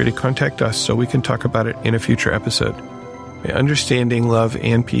 feel free to contact us so we can talk about it in a future episode. May understanding, love,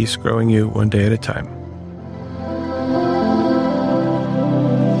 and peace growing you one day at a time.